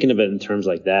just thinking of it in terms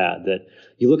like that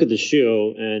you look at the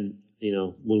shoe and,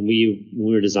 when we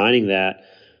were designing that,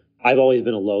 I've always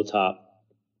been a low top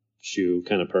shoe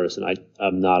kind of person.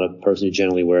 I'm not a person who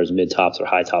generally wears mid tops or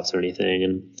high tops or anything.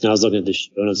 And I was looking at the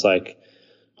shoe and it's like,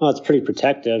 oh, it's pretty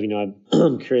protective.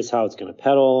 I'm curious how it's going to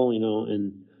pedal,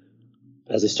 and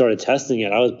as I started testing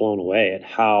it, I was blown away at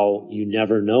how you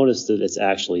never noticed that it's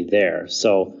actually there.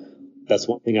 So that's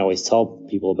one thing I always tell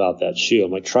people about that shoe.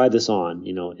 I'm like, try this on,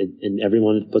 and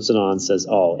everyone that puts it on says,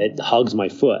 oh, it hugs my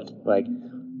foot. Like,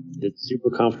 it's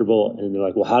super comfortable. And they're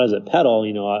like, well, how does it pedal?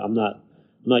 I'm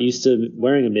not used to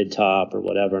wearing a mid top or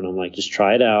whatever. And I'm like, just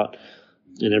try it out.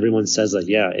 And everyone says like,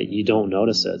 yeah, you don't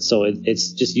notice it. So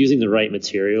it's just using the right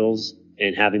materials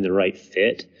and having the right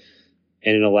fit.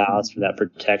 And it allows for that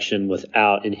protection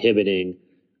without inhibiting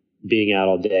being out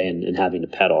all day and having to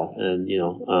pedal. And,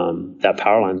 that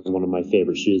Powerline is one of my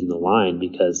favorite shoes in the line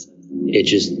because it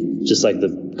just like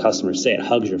the customers say, it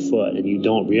hugs your foot and you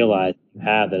don't realize you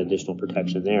have that additional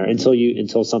protection there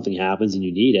until something happens and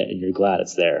you need it and you're glad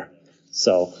it's there.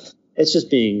 So it's just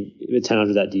being attentive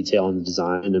to that detail in the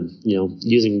design and,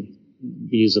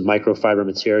 we use a microfiber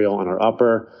material on our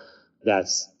upper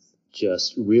that's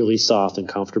just really soft and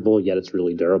comfortable, yet it's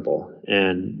really durable.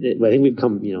 And I think we've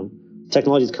come,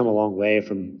 technology's come a long way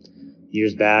from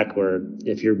years back where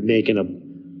if you're making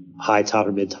a high top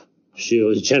or mid top shoe,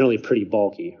 it's generally pretty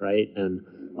bulky, right? And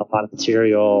a lot of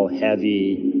material,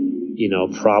 heavy,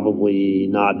 probably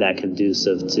not that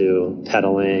conducive to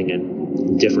pedaling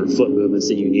and different foot movements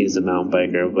that you need as a mountain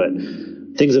biker,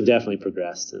 but things have definitely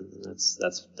progressed, and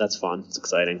that's fun. It's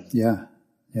exciting. Yeah.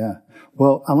 Yeah.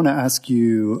 Well, I want to ask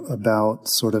you about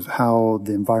sort of how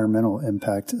the environmental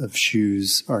impact of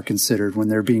shoes are considered when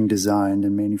they're being designed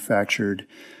and manufactured.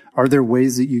 Are there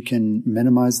ways that you can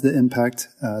minimize the impact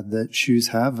that shoes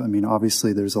have? I mean,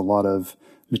 obviously there's a lot of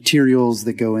materials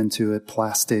that go into it,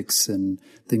 plastics and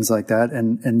things like that.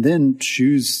 And then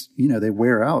shoes, they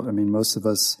wear out. I mean, most of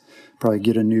us probably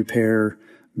get a new pair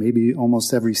maybe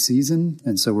almost every season.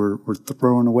 And so we're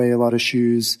throwing away a lot of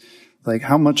shoes. Like,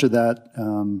 how much of that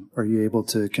are you able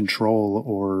to control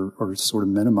or sort of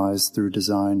minimize through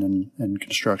design and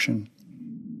construction?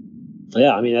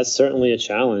 Yeah, I mean, that's certainly a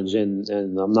challenge, and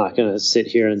I'm not going to sit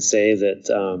here and say that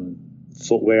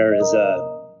footwear is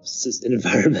an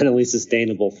environmentally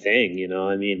sustainable thing.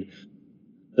 I mean,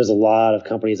 there's a lot of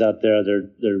companies out there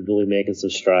they're really making some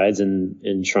strides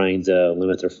in trying to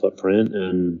limit their footprint,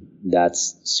 and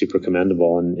that's super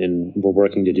commendable, and we're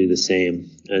working to do the same.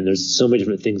 And there's so many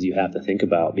different things you have to think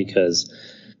about, because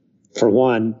for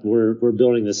one, we're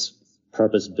building this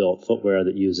purpose-built footwear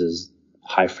that uses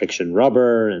high friction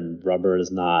rubber, and rubber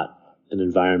is not an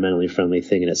environmentally friendly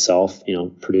thing in itself.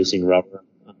 Producing rubber,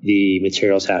 the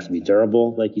materials have to be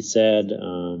durable, like you said.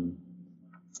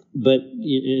 But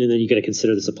and then you got to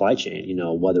consider the supply chain,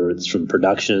 whether it's from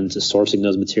production to sourcing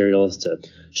those materials to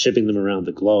shipping them around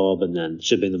the globe and then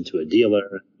shipping them to a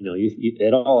dealer.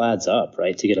 It all adds up,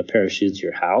 right? To get a pair of shoes to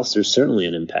your house, there's certainly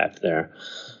an impact there.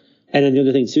 And then the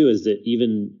other thing too is that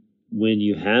even when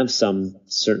you have some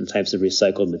certain types of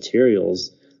recycled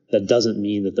materials, that doesn't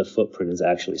mean that the footprint is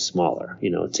actually smaller,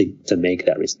 to make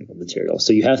that recycled material.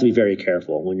 So you have to be very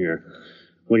careful when you're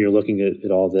looking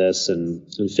at all this and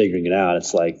figuring it out.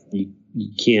 It's like you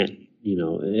can't,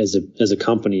 as a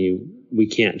company, we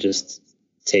can't just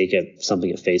take something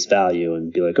at face value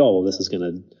and be like, oh, well, this is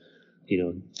going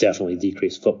to, definitely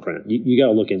decrease footprint. You got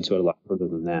to look into it a lot further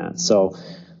than that. So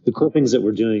the cool things that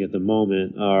we're doing at the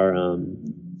moment are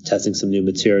testing some new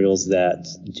materials that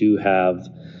do have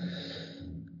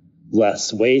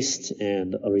less waste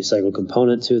and a recycled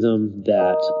component to them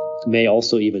that may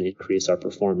also even increase our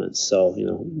performance. So,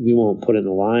 we won't put it in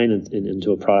the line and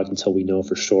into a product until we know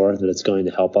for sure that it's going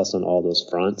to help us on all those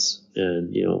fronts.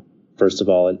 And, first of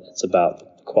all, it's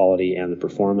about the quality and the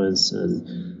performance,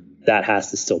 and that has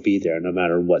to still be there no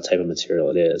matter what type of material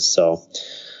it is. So,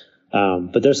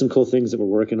 but there's some cool things that we're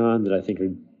working on that I think are,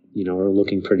 we're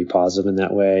looking pretty positive in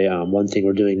that way. One thing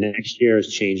we're doing next year is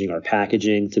changing our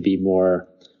packaging to be more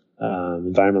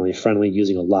environmentally friendly,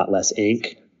 using a lot less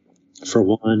ink. For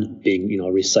one, being, a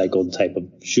recycled type of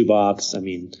shoebox. I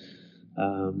mean,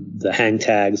 the hang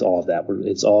tags, all of that,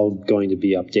 it's all going to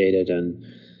be updated, and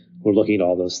we're looking at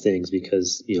all those things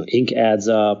because, ink adds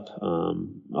up.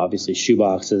 Obviously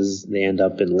shoeboxes, they end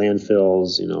up in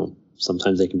landfills,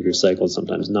 sometimes they can be recycled,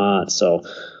 sometimes not. So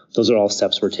those are all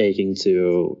steps we're taking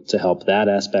to help that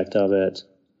aspect of it.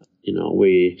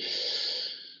 We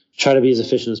try to be as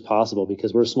efficient as possible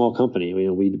because we're a small company.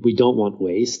 We don't want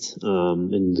waste.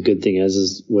 And the good thing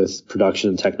is with production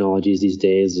and technologies these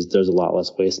days, there's a lot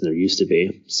less waste than there used to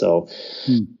be. So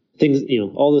things,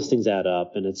 all those things add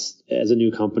up. And it's, as a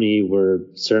new company,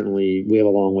 we have a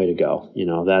long way to go.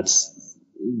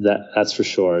 That's for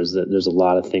sure, is that there's a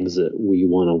lot of things that we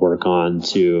want to work on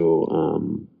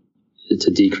to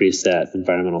decrease that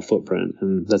environmental footprint.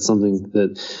 And that's something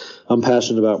that I'm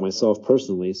passionate about myself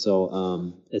personally.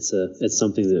 So, it's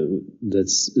something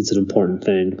it's an important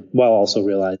thing, while also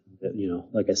realizing that,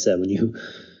 like I said, when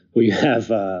you have,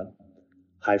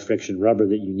 high friction rubber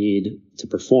that you need to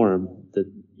perform,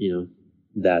 that,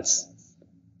 that's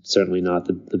certainly not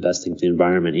the best thing for the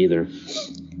environment either.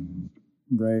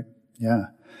 Right. Yeah.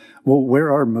 Well,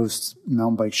 where are most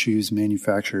mountain bike shoes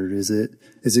manufactured? Is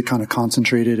it kind of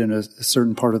concentrated in a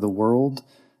certain part of the world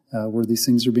where these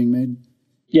things are being made?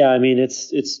 Yeah, I mean,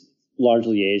 it's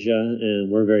largely Asia,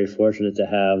 and we're very fortunate to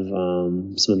have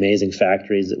some amazing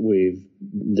factories that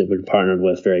we're partnered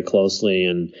with very closely,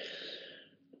 and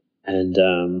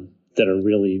that are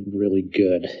really, really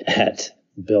good at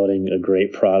building a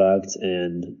great product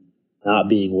and not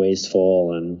being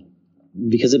wasteful, and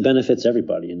because it benefits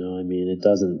everybody, I mean, it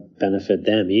doesn't benefit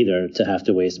them either to have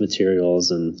to waste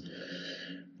materials, and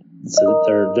so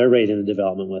they're right in the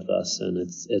development with us, and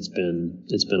it's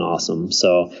been awesome.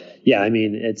 So yeah, I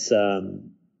mean, it's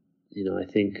I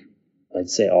think I'd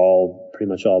say pretty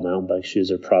much all mountain bike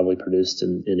shoes are probably produced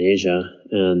in Asia,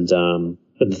 and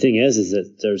but the thing is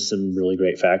that there's some really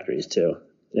great factories too.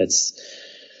 It's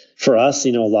For us, a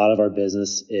lot of our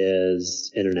business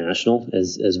is international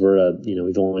as we're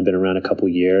we've only been around a couple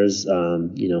years.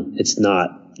 It's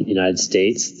not the United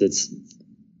States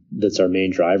that's our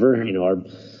main driver.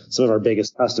 Some of our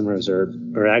biggest customers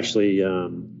are actually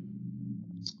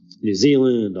New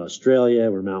Zealand,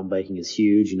 Australia, where mountain biking is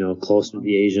huge, close to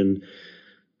the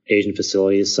Asian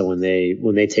facilities. So when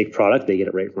they take product, they get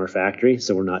it right from our factory.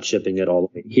 So we're not shipping it all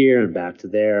the way here and back to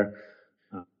there.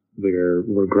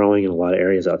 We're growing in a lot of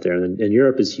areas out there, and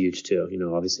Europe is huge too.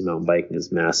 Obviously mountain biking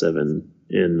is massive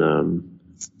in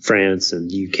France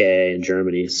and UK and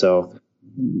Germany. So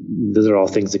those are all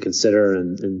things to consider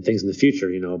and things in the future,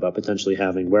 about potentially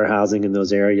having warehousing in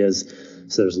those areas.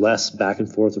 So there's less back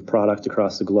and forth of product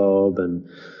across the globe and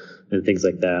things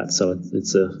like that. So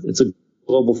it's a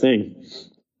global thing.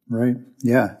 Right.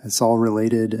 Yeah. It's all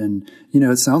related. And,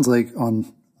 it sounds like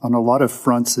on a lot of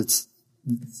fronts, it's,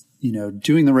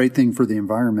 doing the right thing for the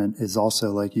environment is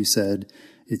also, like you said,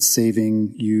 it's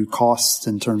saving you costs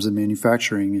in terms of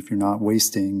manufacturing if you're not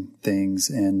wasting things.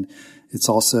 And it's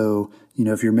also,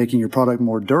 if you're making your product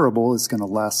more durable, it's going to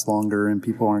last longer and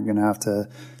people aren't going to have to,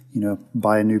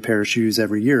 buy a new pair of shoes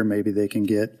every year. Maybe they can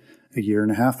get a year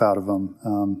and a half out of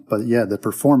them. But yeah, the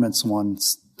performance one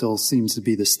still seems to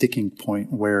be the sticking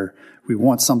point where we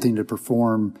want something to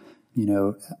perform,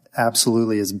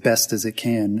 absolutely as best as it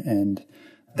can. And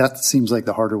that seems like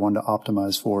the harder one to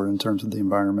optimize for in terms of the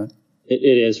environment.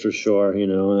 It is for sure,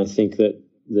 and I think that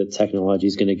the technology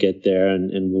is going to get there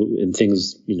and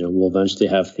things, we'll eventually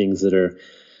have things that are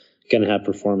going to have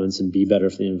performance and be better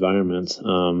for the environment.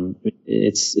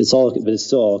 It's all, but it's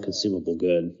still all consumable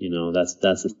good.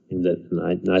 That's the thing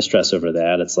that I stress over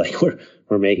that. It's like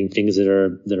we're making things that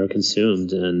are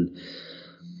consumed, and,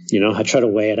 I try to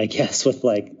weigh it, I guess, with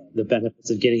like the benefits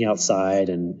of getting outside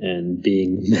and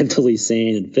being mentally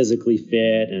sane and physically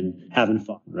fit and having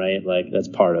fun, right? Like that's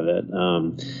part of it.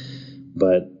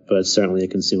 But it's certainly a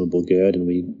consumable good, and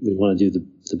we want to do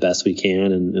the best we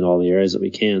can in all the areas that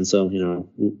we can. So,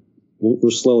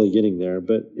 we're slowly getting there,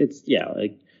 but it's,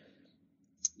 like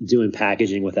doing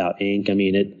packaging without ink. I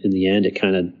mean, in the end, it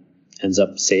kind of ends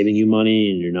up saving you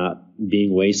money and you're not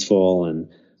being wasteful, and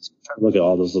try to look at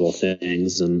all those little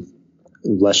things, and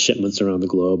less shipments around the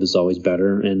globe is always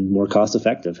better and more cost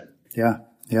effective. Yeah.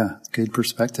 Good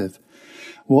perspective.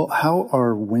 Well, how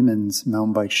are women's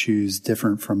mountain bike shoes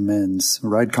different from men's?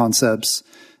 Ride Concepts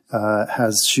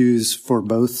has shoes for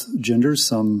both genders.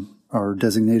 Some are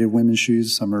designated women's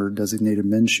shoes. Some are designated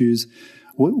men's shoes.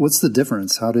 What's the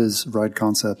difference? How does Ride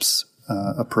Concepts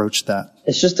approach that?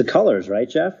 It's just the colors, right,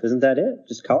 Jeff? Isn't that it?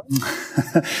 Just colors?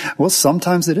 Well,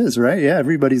 sometimes it is, right? Yeah,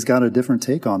 everybody's got a different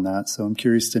take on that. So I'm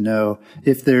curious to know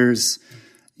if there's,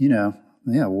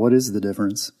 what is the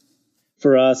difference?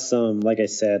 For us, like I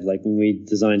said, like when we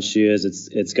design shoes,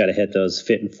 it's got to hit those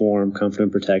fit and form, comfort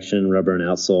and protection, rubber and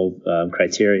outsole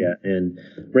criteria. And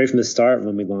right from the start,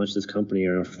 when we launched this company,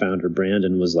 our founder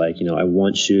Brandon was like, I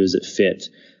want shoes that fit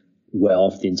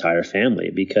well for the entire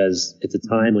family, because at the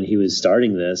time when he was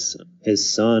starting this,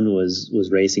 his son was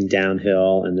racing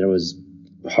downhill, and there was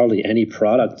hardly any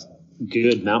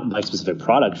good mountain bike specific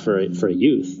product for a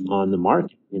youth on the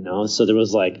market, So there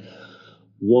was like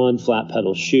one flat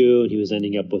pedal shoe, and he was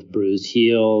ending up with bruised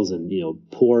heels and,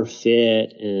 poor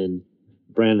fit. And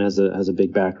Brandon has a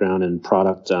big background in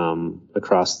product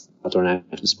across the outdoor and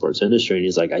action sports industry. And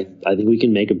he's like, I think we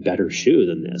can make a better shoe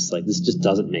than this. Like, this just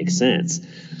doesn't make sense.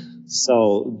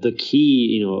 So the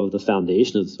key, of the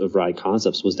foundation of Ride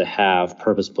Concepts was to have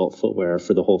purpose-built footwear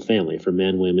for the whole family, for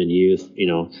men, women, youth,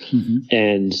 Mm-hmm.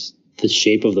 And the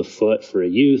shape of the foot for a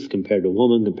youth compared to a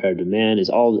woman, compared to men it's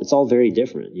all very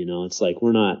different. It's like,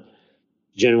 we're not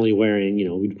generally wearing,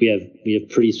 we have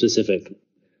pretty specific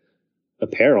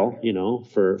apparel,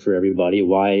 for everybody.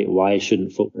 Why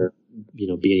shouldn't footwear, be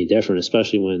any different,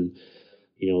 especially when,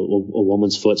 a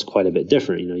woman's foot's quite a bit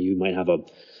different. You might have a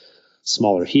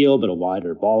smaller heel, but a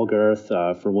wider ball girth,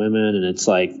 for women. And it's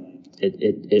like,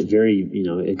 it very,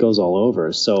 it goes all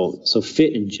over. So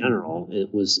fit in general,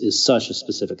 is such a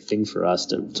specific thing for us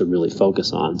to really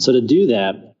focus on. So to do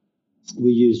that, we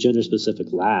use gender specific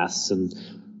lasts, and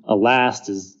a last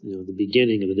is, the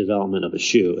beginning of the development of a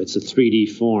shoe. It's a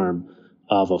 3D form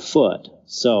of a foot.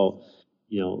 So,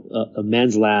 a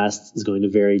men's last is going to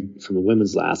vary from a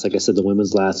women's last. Like I said, the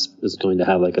women's last is going to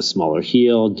have like a smaller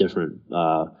heel, different,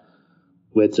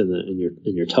 width in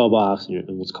your toe box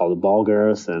and what's called a ball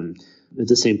girth. And at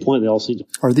the same point, they also need to...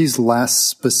 Are these lasts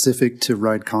specific to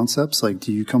Ride Concepts? Like,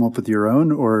 do you come up with your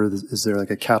own, or is there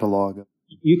like a catalog?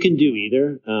 You can do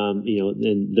either. And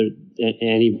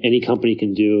any company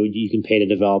can do. You can pay to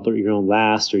develop your own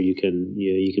last, or you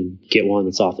can get one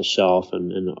that's off the shelf.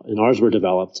 And ours were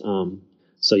developed.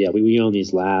 So yeah, we own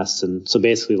these lasts, and so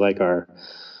basically like our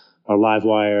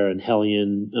Livewire and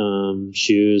Hellion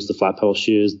shoes, the flat pedal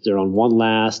shoes, they're on one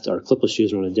last. Our clipless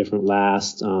shoes are on a different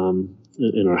last.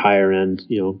 In our higher end,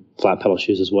 flat pedal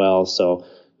shoes as well. So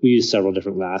we use several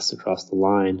different lasts across the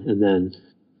line, and then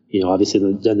obviously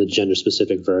then the gender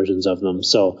specific versions of them.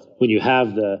 So when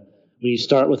you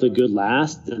start with a good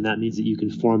last, then that means that you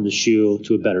can form the shoe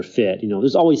to a better fit.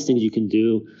 There's always things you can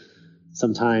do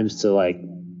sometimes to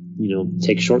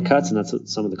take shortcuts, and that's what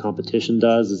some of the competition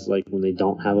does, is like when they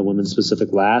don't have a women's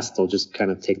specific last, they'll just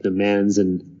kind of take the men's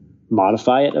and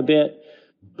modify it a bit.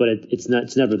 But it's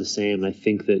never the same. I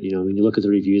think that, when you look at the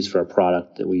reviews for our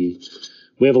product, that we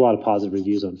have a lot of positive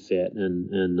reviews on fit,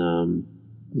 and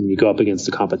when you go up against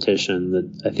the competition,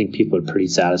 that I think people are pretty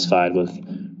satisfied with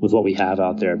what we have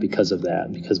out there because of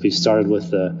that, because we've started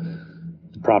with the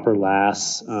proper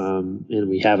lasts, and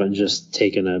we haven't just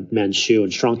taken a men's shoe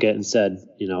and shrunk it and said,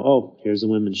 oh, here's a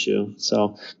women's shoe.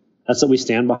 So that's what we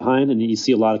stand behind. And you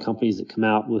see a lot of companies that come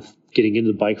out with getting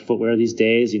into bike footwear these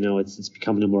days. It's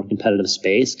becoming a more competitive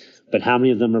space, but how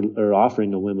many of them are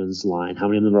offering a women's line? How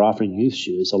many of them are offering youth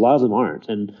shoes? A lot of them aren't.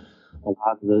 And a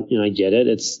lot of I get it.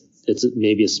 It's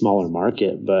maybe a smaller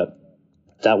market, but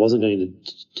that wasn't going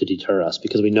to deter us,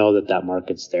 because we know that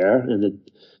market's there, and that,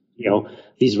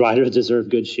 these riders deserve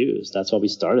good shoes. That's why we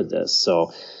started this.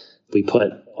 So we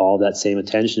put all that same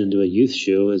attention into a youth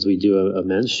shoe as we do a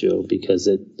men's shoe, because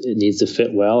it needs to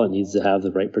fit well. It needs to have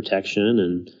the right protection,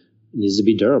 and it needs to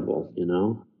be durable.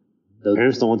 The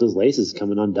parents don't want those laces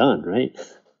coming undone, right?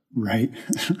 Right.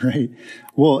 Right.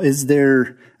 Well, do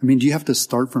you have to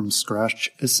start from scratch,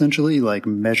 essentially, like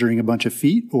measuring a bunch of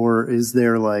feet, or is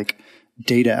there like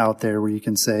data out there where you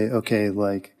can say, okay,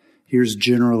 like here's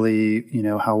generally,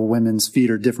 how women's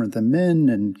feet are different than men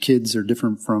and kids are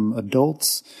different from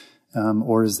adults?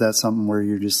 Or is that something where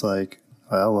you're just like,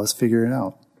 well, let's figure it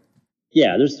out?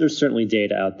 Yeah, there's certainly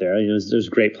data out there. There's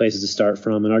great places to start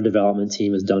from, and our development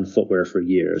team has done footwear for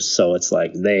years. So it's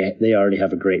like they already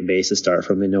have a great base to start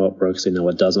from. They know what works, they know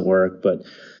what doesn't work. But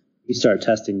we start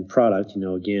testing product,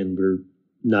 again, we're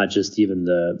not just even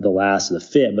the last of the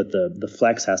fit, but the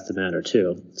flex has to matter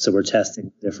too. So we're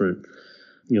testing different,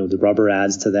 the rubber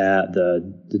adds to that,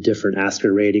 the different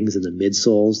Asker ratings and the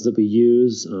midsoles that we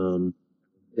use.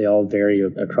 They all vary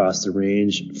across the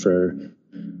range for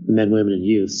men, women, and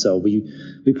youth. So we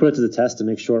put it to the test to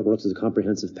make sure it works as a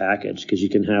comprehensive package, because you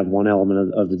can have one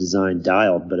element of the design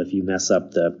dialed, but if you mess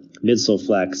up the midsole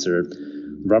flex or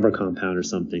rubber compound or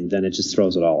something, then it just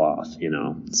throws it all off,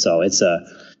 So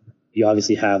you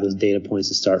obviously have those data points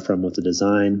to start from with the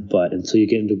design, but until you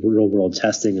get into real world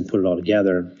testing and put it all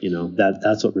together,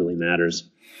 that's what really matters.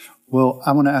 Well,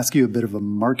 I want to ask you a bit of a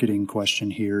marketing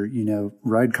question here.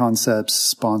 Ride Concepts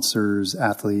sponsors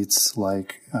athletes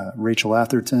like Rachel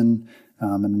Atherton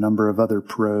and a number of other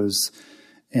pros.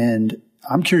 And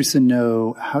I'm curious to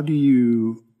know, how do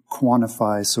you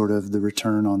quantify sort of the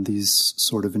return on these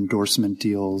sort of endorsement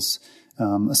deals,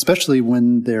 especially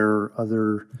when there are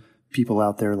other people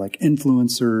out there like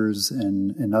influencers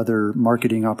and other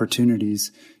marketing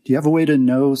opportunities? Do you have a way to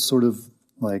know sort of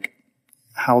like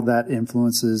how that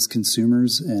influences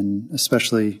consumers, and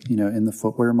especially, in the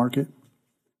footwear market?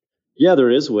 Yeah,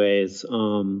 there is ways,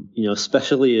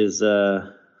 especially as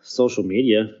social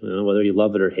media, whether you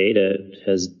love it or hate it,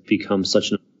 has become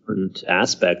such an important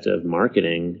aspect of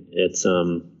marketing. It's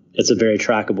a very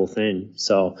trackable thing.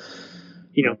 So,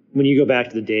 when you go back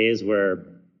to the days where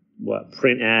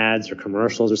print ads or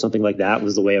commercials or something like that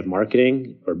was the way of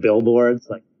marketing, or billboards,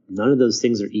 like, none of those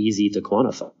things are easy to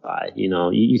quantify.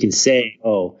 You can say,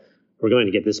 oh, we're going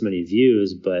to get this many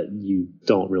views, but you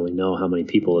don't really know how many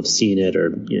people have seen it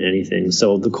or anything.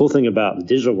 So the cool thing about the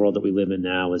digital world that we live in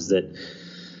now is that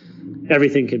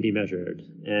everything can be measured.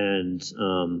 And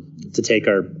to take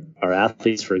our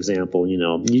athletes, for example,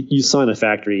 you sign a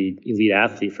factory elite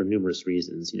athlete for numerous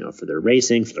reasons, for their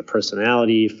racing, for their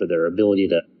personality, for their ability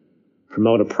to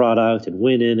promote a product and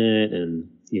win in it. And,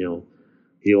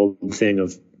 the old thing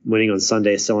of winning on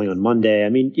Sunday, selling on Monday.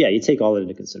 You take all that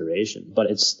into consideration, but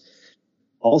it's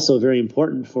also very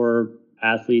important for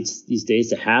athletes these days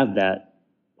to have that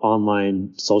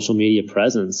online social media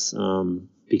presence,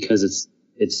 because it's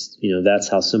that's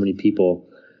how so many people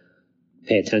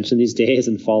pay attention these days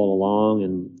and follow along,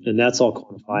 and that's all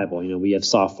quantifiable. We have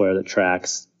software that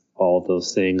tracks all of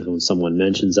those things. When someone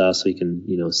mentions us, we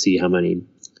can see how many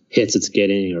hits it's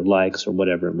getting or likes or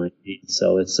whatever it might be.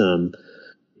 So it's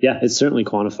certainly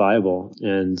quantifiable,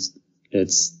 and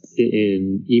it's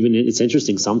it's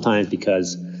interesting sometimes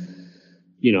because,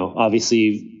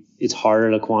 obviously it's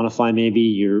harder to quantify maybe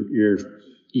your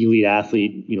elite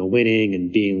athlete, winning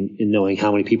and knowing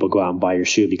how many people go out and buy your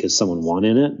shoe because someone won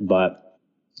in it. But,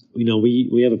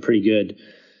 we have a pretty good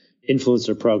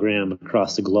influencer program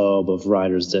across the globe of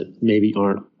riders that maybe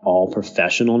aren't all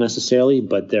professional necessarily,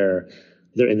 but they're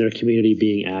in their community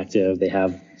being active. They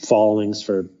have followings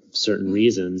for certain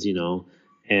reasons,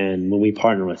 and when we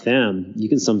partner with them, you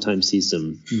can sometimes see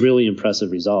some really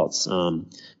impressive results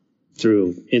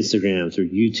through Instagram, through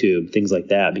YouTube, things like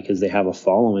that, because they have a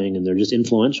following and they're just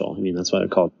influential. I mean, that's why they're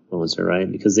called influencer,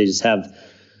 right? Because they just have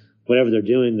whatever they're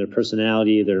doing, their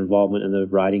personality, their involvement in the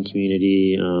riding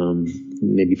community.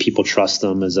 Maybe people trust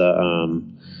them as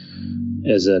an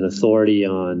authority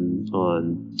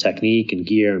on technique and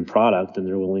gear and product, and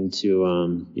they're willing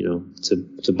to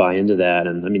buy into that.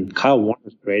 And I mean, Kyle Warner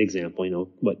is a great example.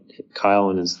 What Kyle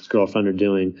and his girlfriend are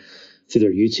doing through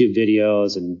their YouTube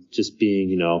videos and just being,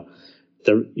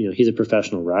 he's a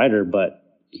professional rider, but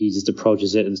he just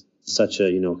approaches it in such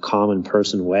a, common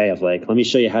person way of like, let me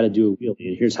show you how to do a wheelie,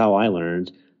 and here's how I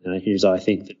learned, and here's how I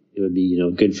think that it would be,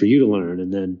 good for you to learn.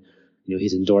 And then,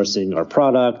 he's endorsing our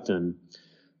product, and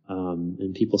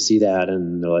people see that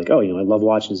and they're like, oh, I love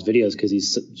watching his videos because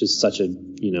he's just such a,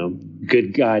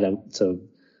 good guy to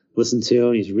listen to,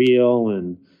 and he's real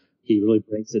and he really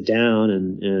breaks it down.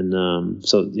 And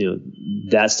so,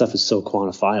 that stuff is so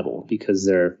quantifiable because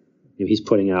he's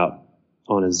putting out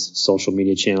on his social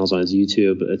media channels, on his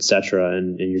YouTube, et cetera.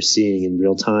 And you're seeing in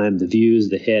real time the views,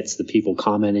 the hits, the people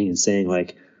commenting and saying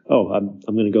like, oh, I'm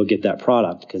going to go get that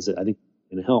product because I think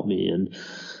it's going to help me. And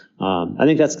I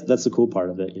think that's the cool part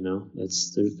of it.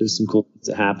 There's some cool things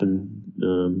that happen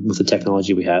with the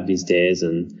technology we have these days,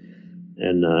 and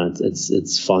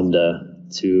it's fun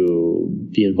to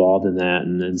be involved in that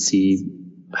and see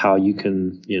how you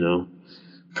can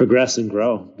progress and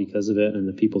grow because of it and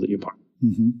the people that you're part of.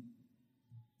 Mm-hmm.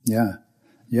 Yeah.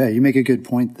 You make a good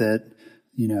point that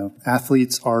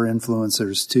athletes are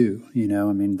influencers too.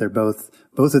 I mean, they're both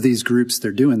of these groups,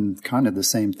 they're doing kind of the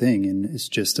same thing. And it's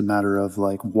just a matter of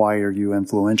like, why are you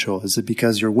influential? Is it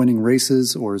because you're winning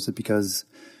races, or is it because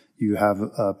you have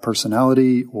a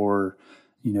personality, or,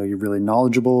 you're really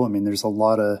knowledgeable? I mean, there's a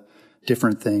lot of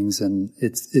different things. And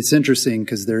it's interesting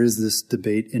because there is this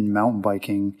debate in mountain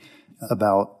biking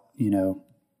about,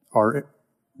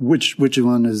 which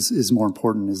one is more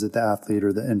important? Is it the athlete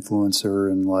or the influencer?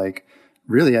 And like,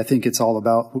 really, I think it's all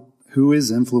about who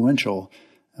is influential.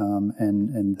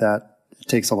 And that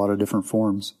takes a lot of different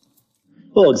forms.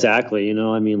 Well, exactly.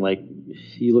 I mean, like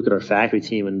you look at our factory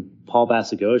team, and Paul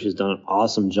Basagosh has done an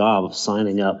awesome job of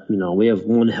signing up. We have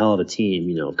one hell of a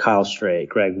team, Kyle Strait,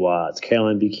 Greg Watts,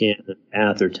 Caroline Buchanan,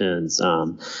 Athertons,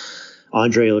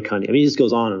 Andre Lecundy. I mean, it just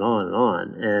goes on and on and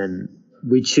on. And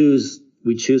we choose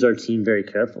our team very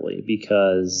carefully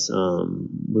because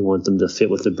we want them to fit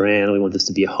with the brand. We want this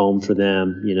to be a home for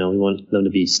them. We want them to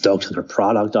be stoked with our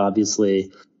product,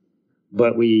 obviously.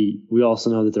 But we also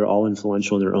know that they're all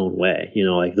influential in their own way.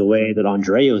 Like the way that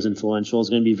Andrea is influential is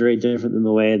going to be very different than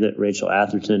the way that Rachel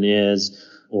Atherton is,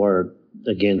 or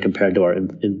again, compared to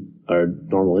our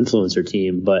normal influencer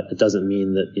team. But it doesn't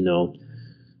mean that,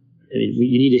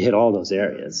 you need to hit all those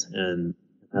areas. And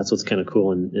that's what's kind of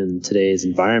cool in today's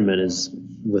environment, is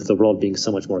with the world being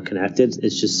so much more connected,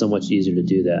 it's just so much easier to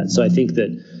do that. So I think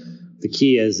that the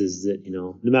key is that,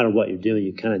 no matter what you're doing,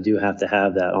 you kind of do have to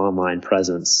have that online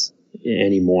presence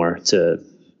anymore.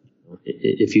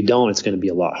 If you don't, it's going to be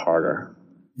a lot harder.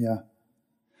 Yeah.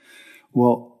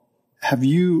 Well, have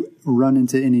you run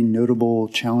into any notable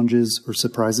challenges or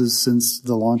surprises since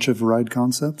the launch of Ride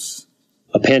Concepts?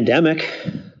 A pandemic.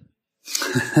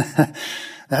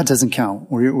 That doesn't count.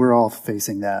 We're all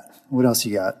facing that. What else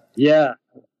you got? Yeah.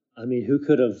 I mean, who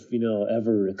could have,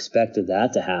 ever expected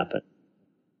that to happen?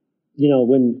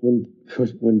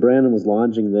 When Brandon was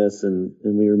launching this and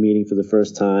we were meeting for the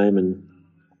first time, and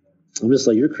I'm just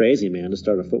like, you're crazy, man, to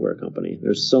start a footwear company.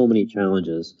 There's so many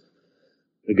challenges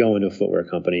to go into a footwear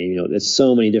company. There's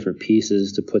so many different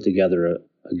pieces to put together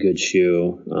a good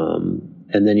shoe.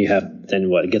 And then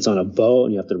it gets on a boat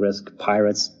and you have to risk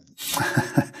pirates.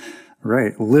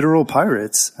 Right. Literal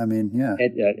pirates. I mean, yeah.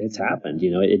 It's happened.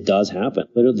 It does happen.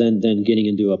 Then getting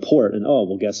into a port and, oh,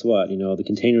 well, guess what? The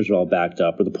containers are all backed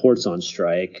up, or the port's on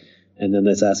strike. And then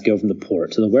this has to go from the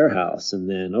port to the warehouse. And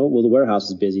then, oh, well, the warehouse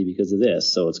is busy because of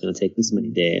this, so it's going to take this many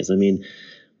days. I mean,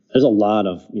 there's a lot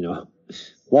of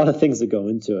things that go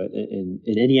into it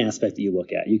in any aspect that you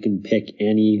look at. You can pick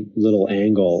any little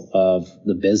angle of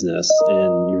the business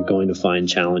and you're going to find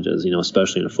challenges,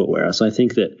 especially in footwear. So I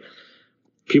think that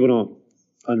people don't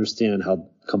understand how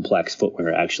complex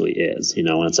footwear actually is, and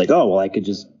it's like, oh, well, I could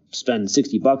just spend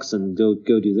 $60 and go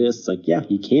do this. It's like, yeah,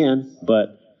 you can,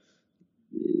 but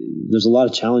there's a lot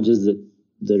of challenges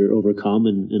that are overcome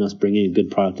in us bringing a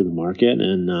good product to the market.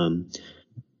 And,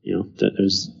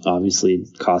 there's obviously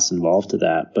costs involved to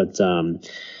that, but,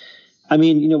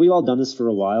 we've all done this for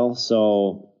a while.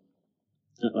 So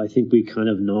I think we kind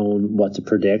of known what to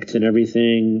predict and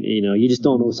everything. You just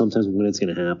don't know sometimes when it's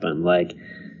going to happen. Like,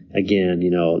 again,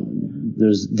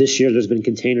 this year there's been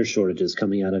container shortages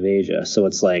coming out of Asia. So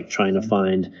it's like trying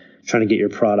to get your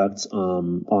product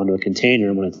onto a container,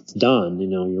 and when it's done,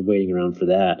 you're waiting around for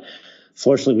that.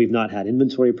 Fortunately, we've not had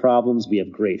inventory problems. We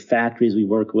have great factories we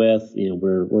work with.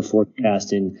 We're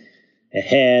forecasting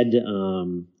ahead.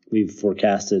 We've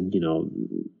forecasted,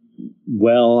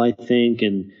 well, I think.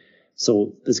 And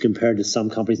so as compared to some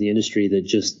companies in the industry that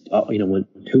just,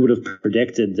 who would have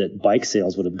predicted that bike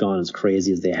sales would have gone as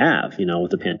crazy as they have,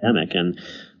 with the pandemic. And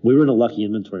we were in a lucky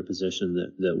inventory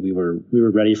position that we were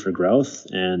ready for growth.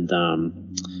 And,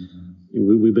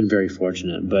 we've been very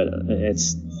fortunate, but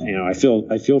it's, I feel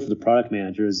for the product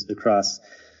managers across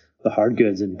the hard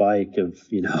goods and bike of,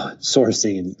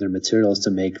 sourcing their materials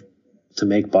to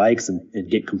make bikes and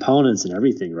get components and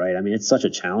everything, right? It's such a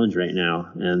challenge right now.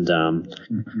 And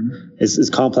as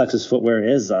complex as footwear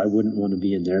is, I wouldn't want to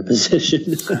be in their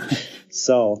position.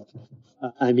 So,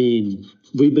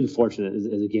 we've been fortunate,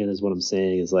 is what I'm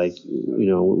saying, is like,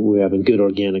 we're having good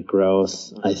organic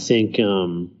growth. I think,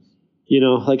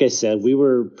 like I said, we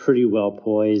were pretty well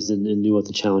poised and knew what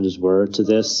the challenges were to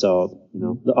this. So,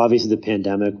 obviously the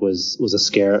pandemic was a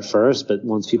scare at first, but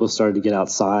once people started to get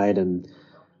outside and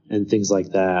things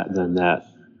like that, then that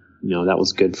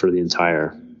was good for the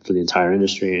entire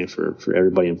industry and for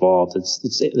everybody involved.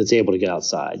 It's able to get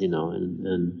outside,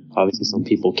 and obviously some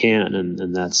people can't,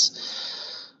 and that's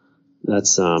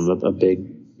a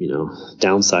big,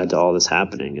 downside to all this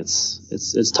happening.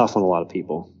 It's tough on a lot of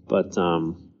people, but,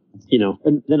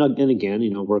 and then again,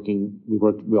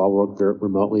 we all worked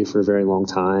remotely for a very long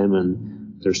time,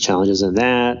 and there's challenges in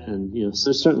that. And, so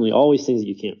there's certainly always things that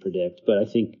you can't predict, but I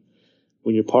think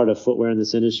when you're part of footwear in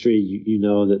this industry, you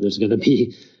know that there's going to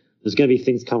be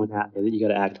things coming at you that you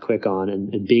got to act quick on.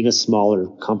 And being a smaller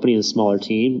company and a smaller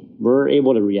team, we're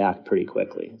able to react pretty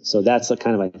quickly. So that's I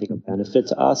think, a benefit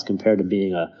to us compared to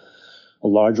being a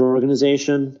larger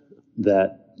organization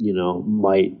that,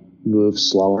 might move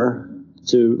slower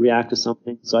to react to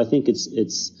something. So I think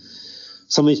it's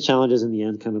some of these challenges in the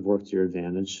end kind of work to your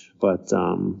advantage, but,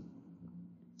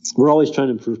 we're always trying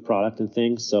to improve product and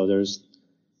things. So there's,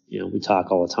 we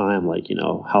talk all the time, like,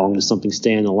 how long does something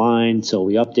stay in the line till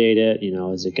we update it?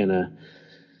 Is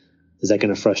that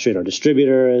going to frustrate our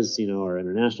distributors, our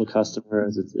international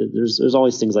customers? There's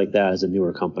always things like that as a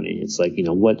newer company. It's like,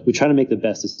 what we try to make the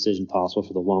best decision possible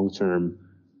for the long-term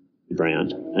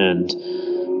brand. And,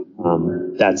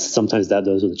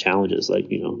 those are the challenges. Like,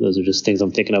 those are just things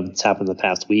I'm thinking of that's happened in the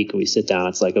past week. And we sit down,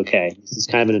 it's like, okay, this is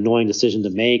kind of an annoying decision to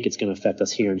make. It's going to affect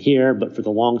us here and here, but for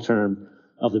the long term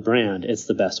of the brand, it's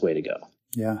the best way to go.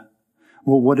 Yeah.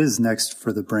 Well, what is next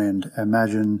for the brand? I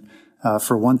imagine,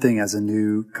 for one thing, as a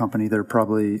new company, there are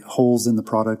probably holes in the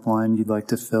product line you'd like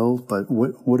to fill, but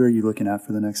what are you looking at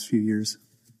for the next few years?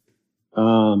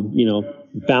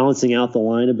 Balancing out the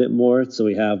line a bit more. So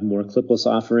we have more clipless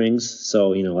offerings. So,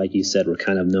 like you said, we're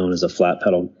kind of known as a flat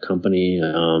pedal company,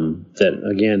 that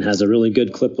again has a really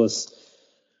good clipless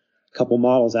couple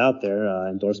models out there,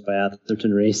 endorsed by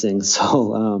Atherton Racing.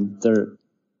 So,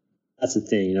 that's the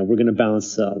thing, we're going to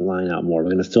balance the line out more.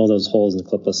 We're going to fill those holes in the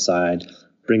clipless side,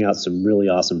 bring out some really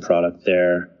awesome product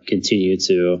there, continue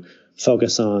to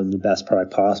focus on the best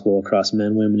product possible across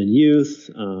men, women, and youth,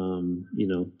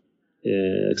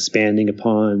 expanding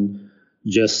upon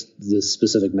just the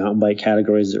specific mountain bike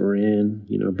categories that we're in,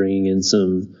 bringing in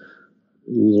some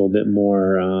little bit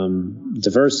more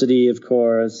diversity, of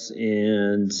course,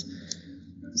 and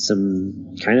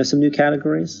some new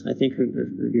categories I think you're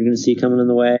going to see coming in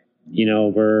the way.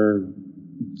 We're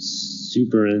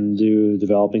super into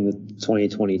developing the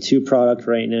 2022 product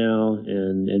right now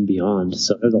and beyond.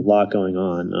 So there's a lot going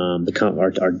on.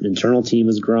 Our internal team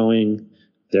is growing.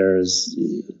 There's,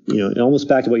 almost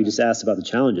back to what you just asked about the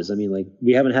challenges.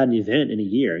 We haven't had an event in a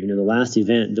year. The last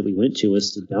event that we went to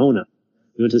was Sedona.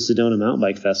 We went to the Sedona Mountain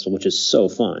Bike Festival, which is so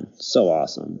fun, so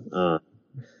awesome.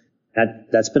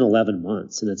 That's been 11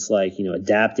 months. And it's like,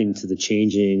 adapting to the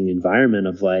changing environment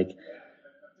of like,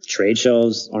 trade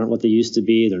shows aren't what they used to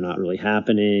be. They're not really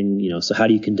happening. So how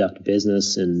do you conduct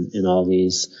business in all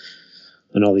these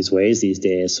in all these ways these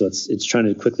days. So it's trying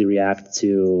to quickly react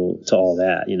to all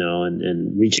that,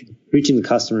 and reaching the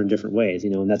customer in different ways,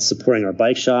 and that's supporting our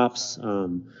bike shops.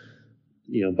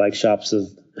 Bike shops have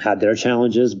had their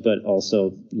challenges, but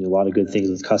also a lot of good things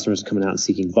with customers coming out and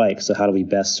seeking bikes. So how do we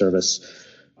best service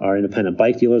our independent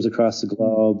bike dealers across the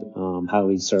globe? How do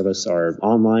we service our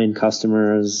online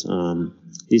customers?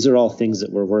 These are all things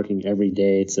that we're working every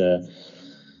day to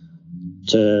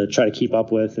try to keep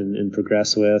up with and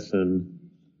progress with. And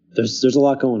there's a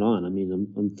lot going on. I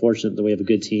mean, I'm fortunate that we have a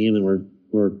good team, and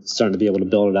we're starting to be able to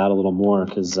build it out a little more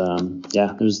because,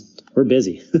 we're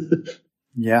busy.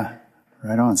 Yeah,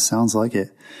 right on. Sounds like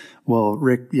it. Well,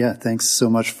 Rick, thanks so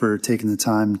much for taking the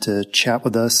time to chat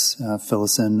with us, fill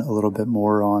us in a little bit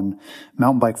more on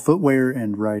mountain bike footwear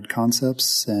and ride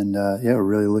concepts. And we're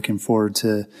really looking forward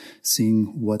to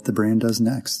seeing what the brand does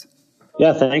next.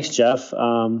 Yeah, thanks, Jeff.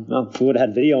 If we would have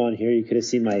had video on here, you could have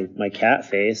seen my cat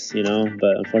face,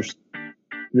 but unfortunately,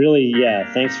 really,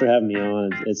 thanks for having me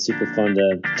on. It's super fun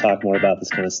to talk more about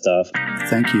this kind of stuff.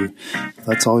 Thank you.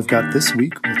 That's all we've got this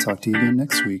week. We'll talk to you again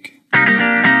next week.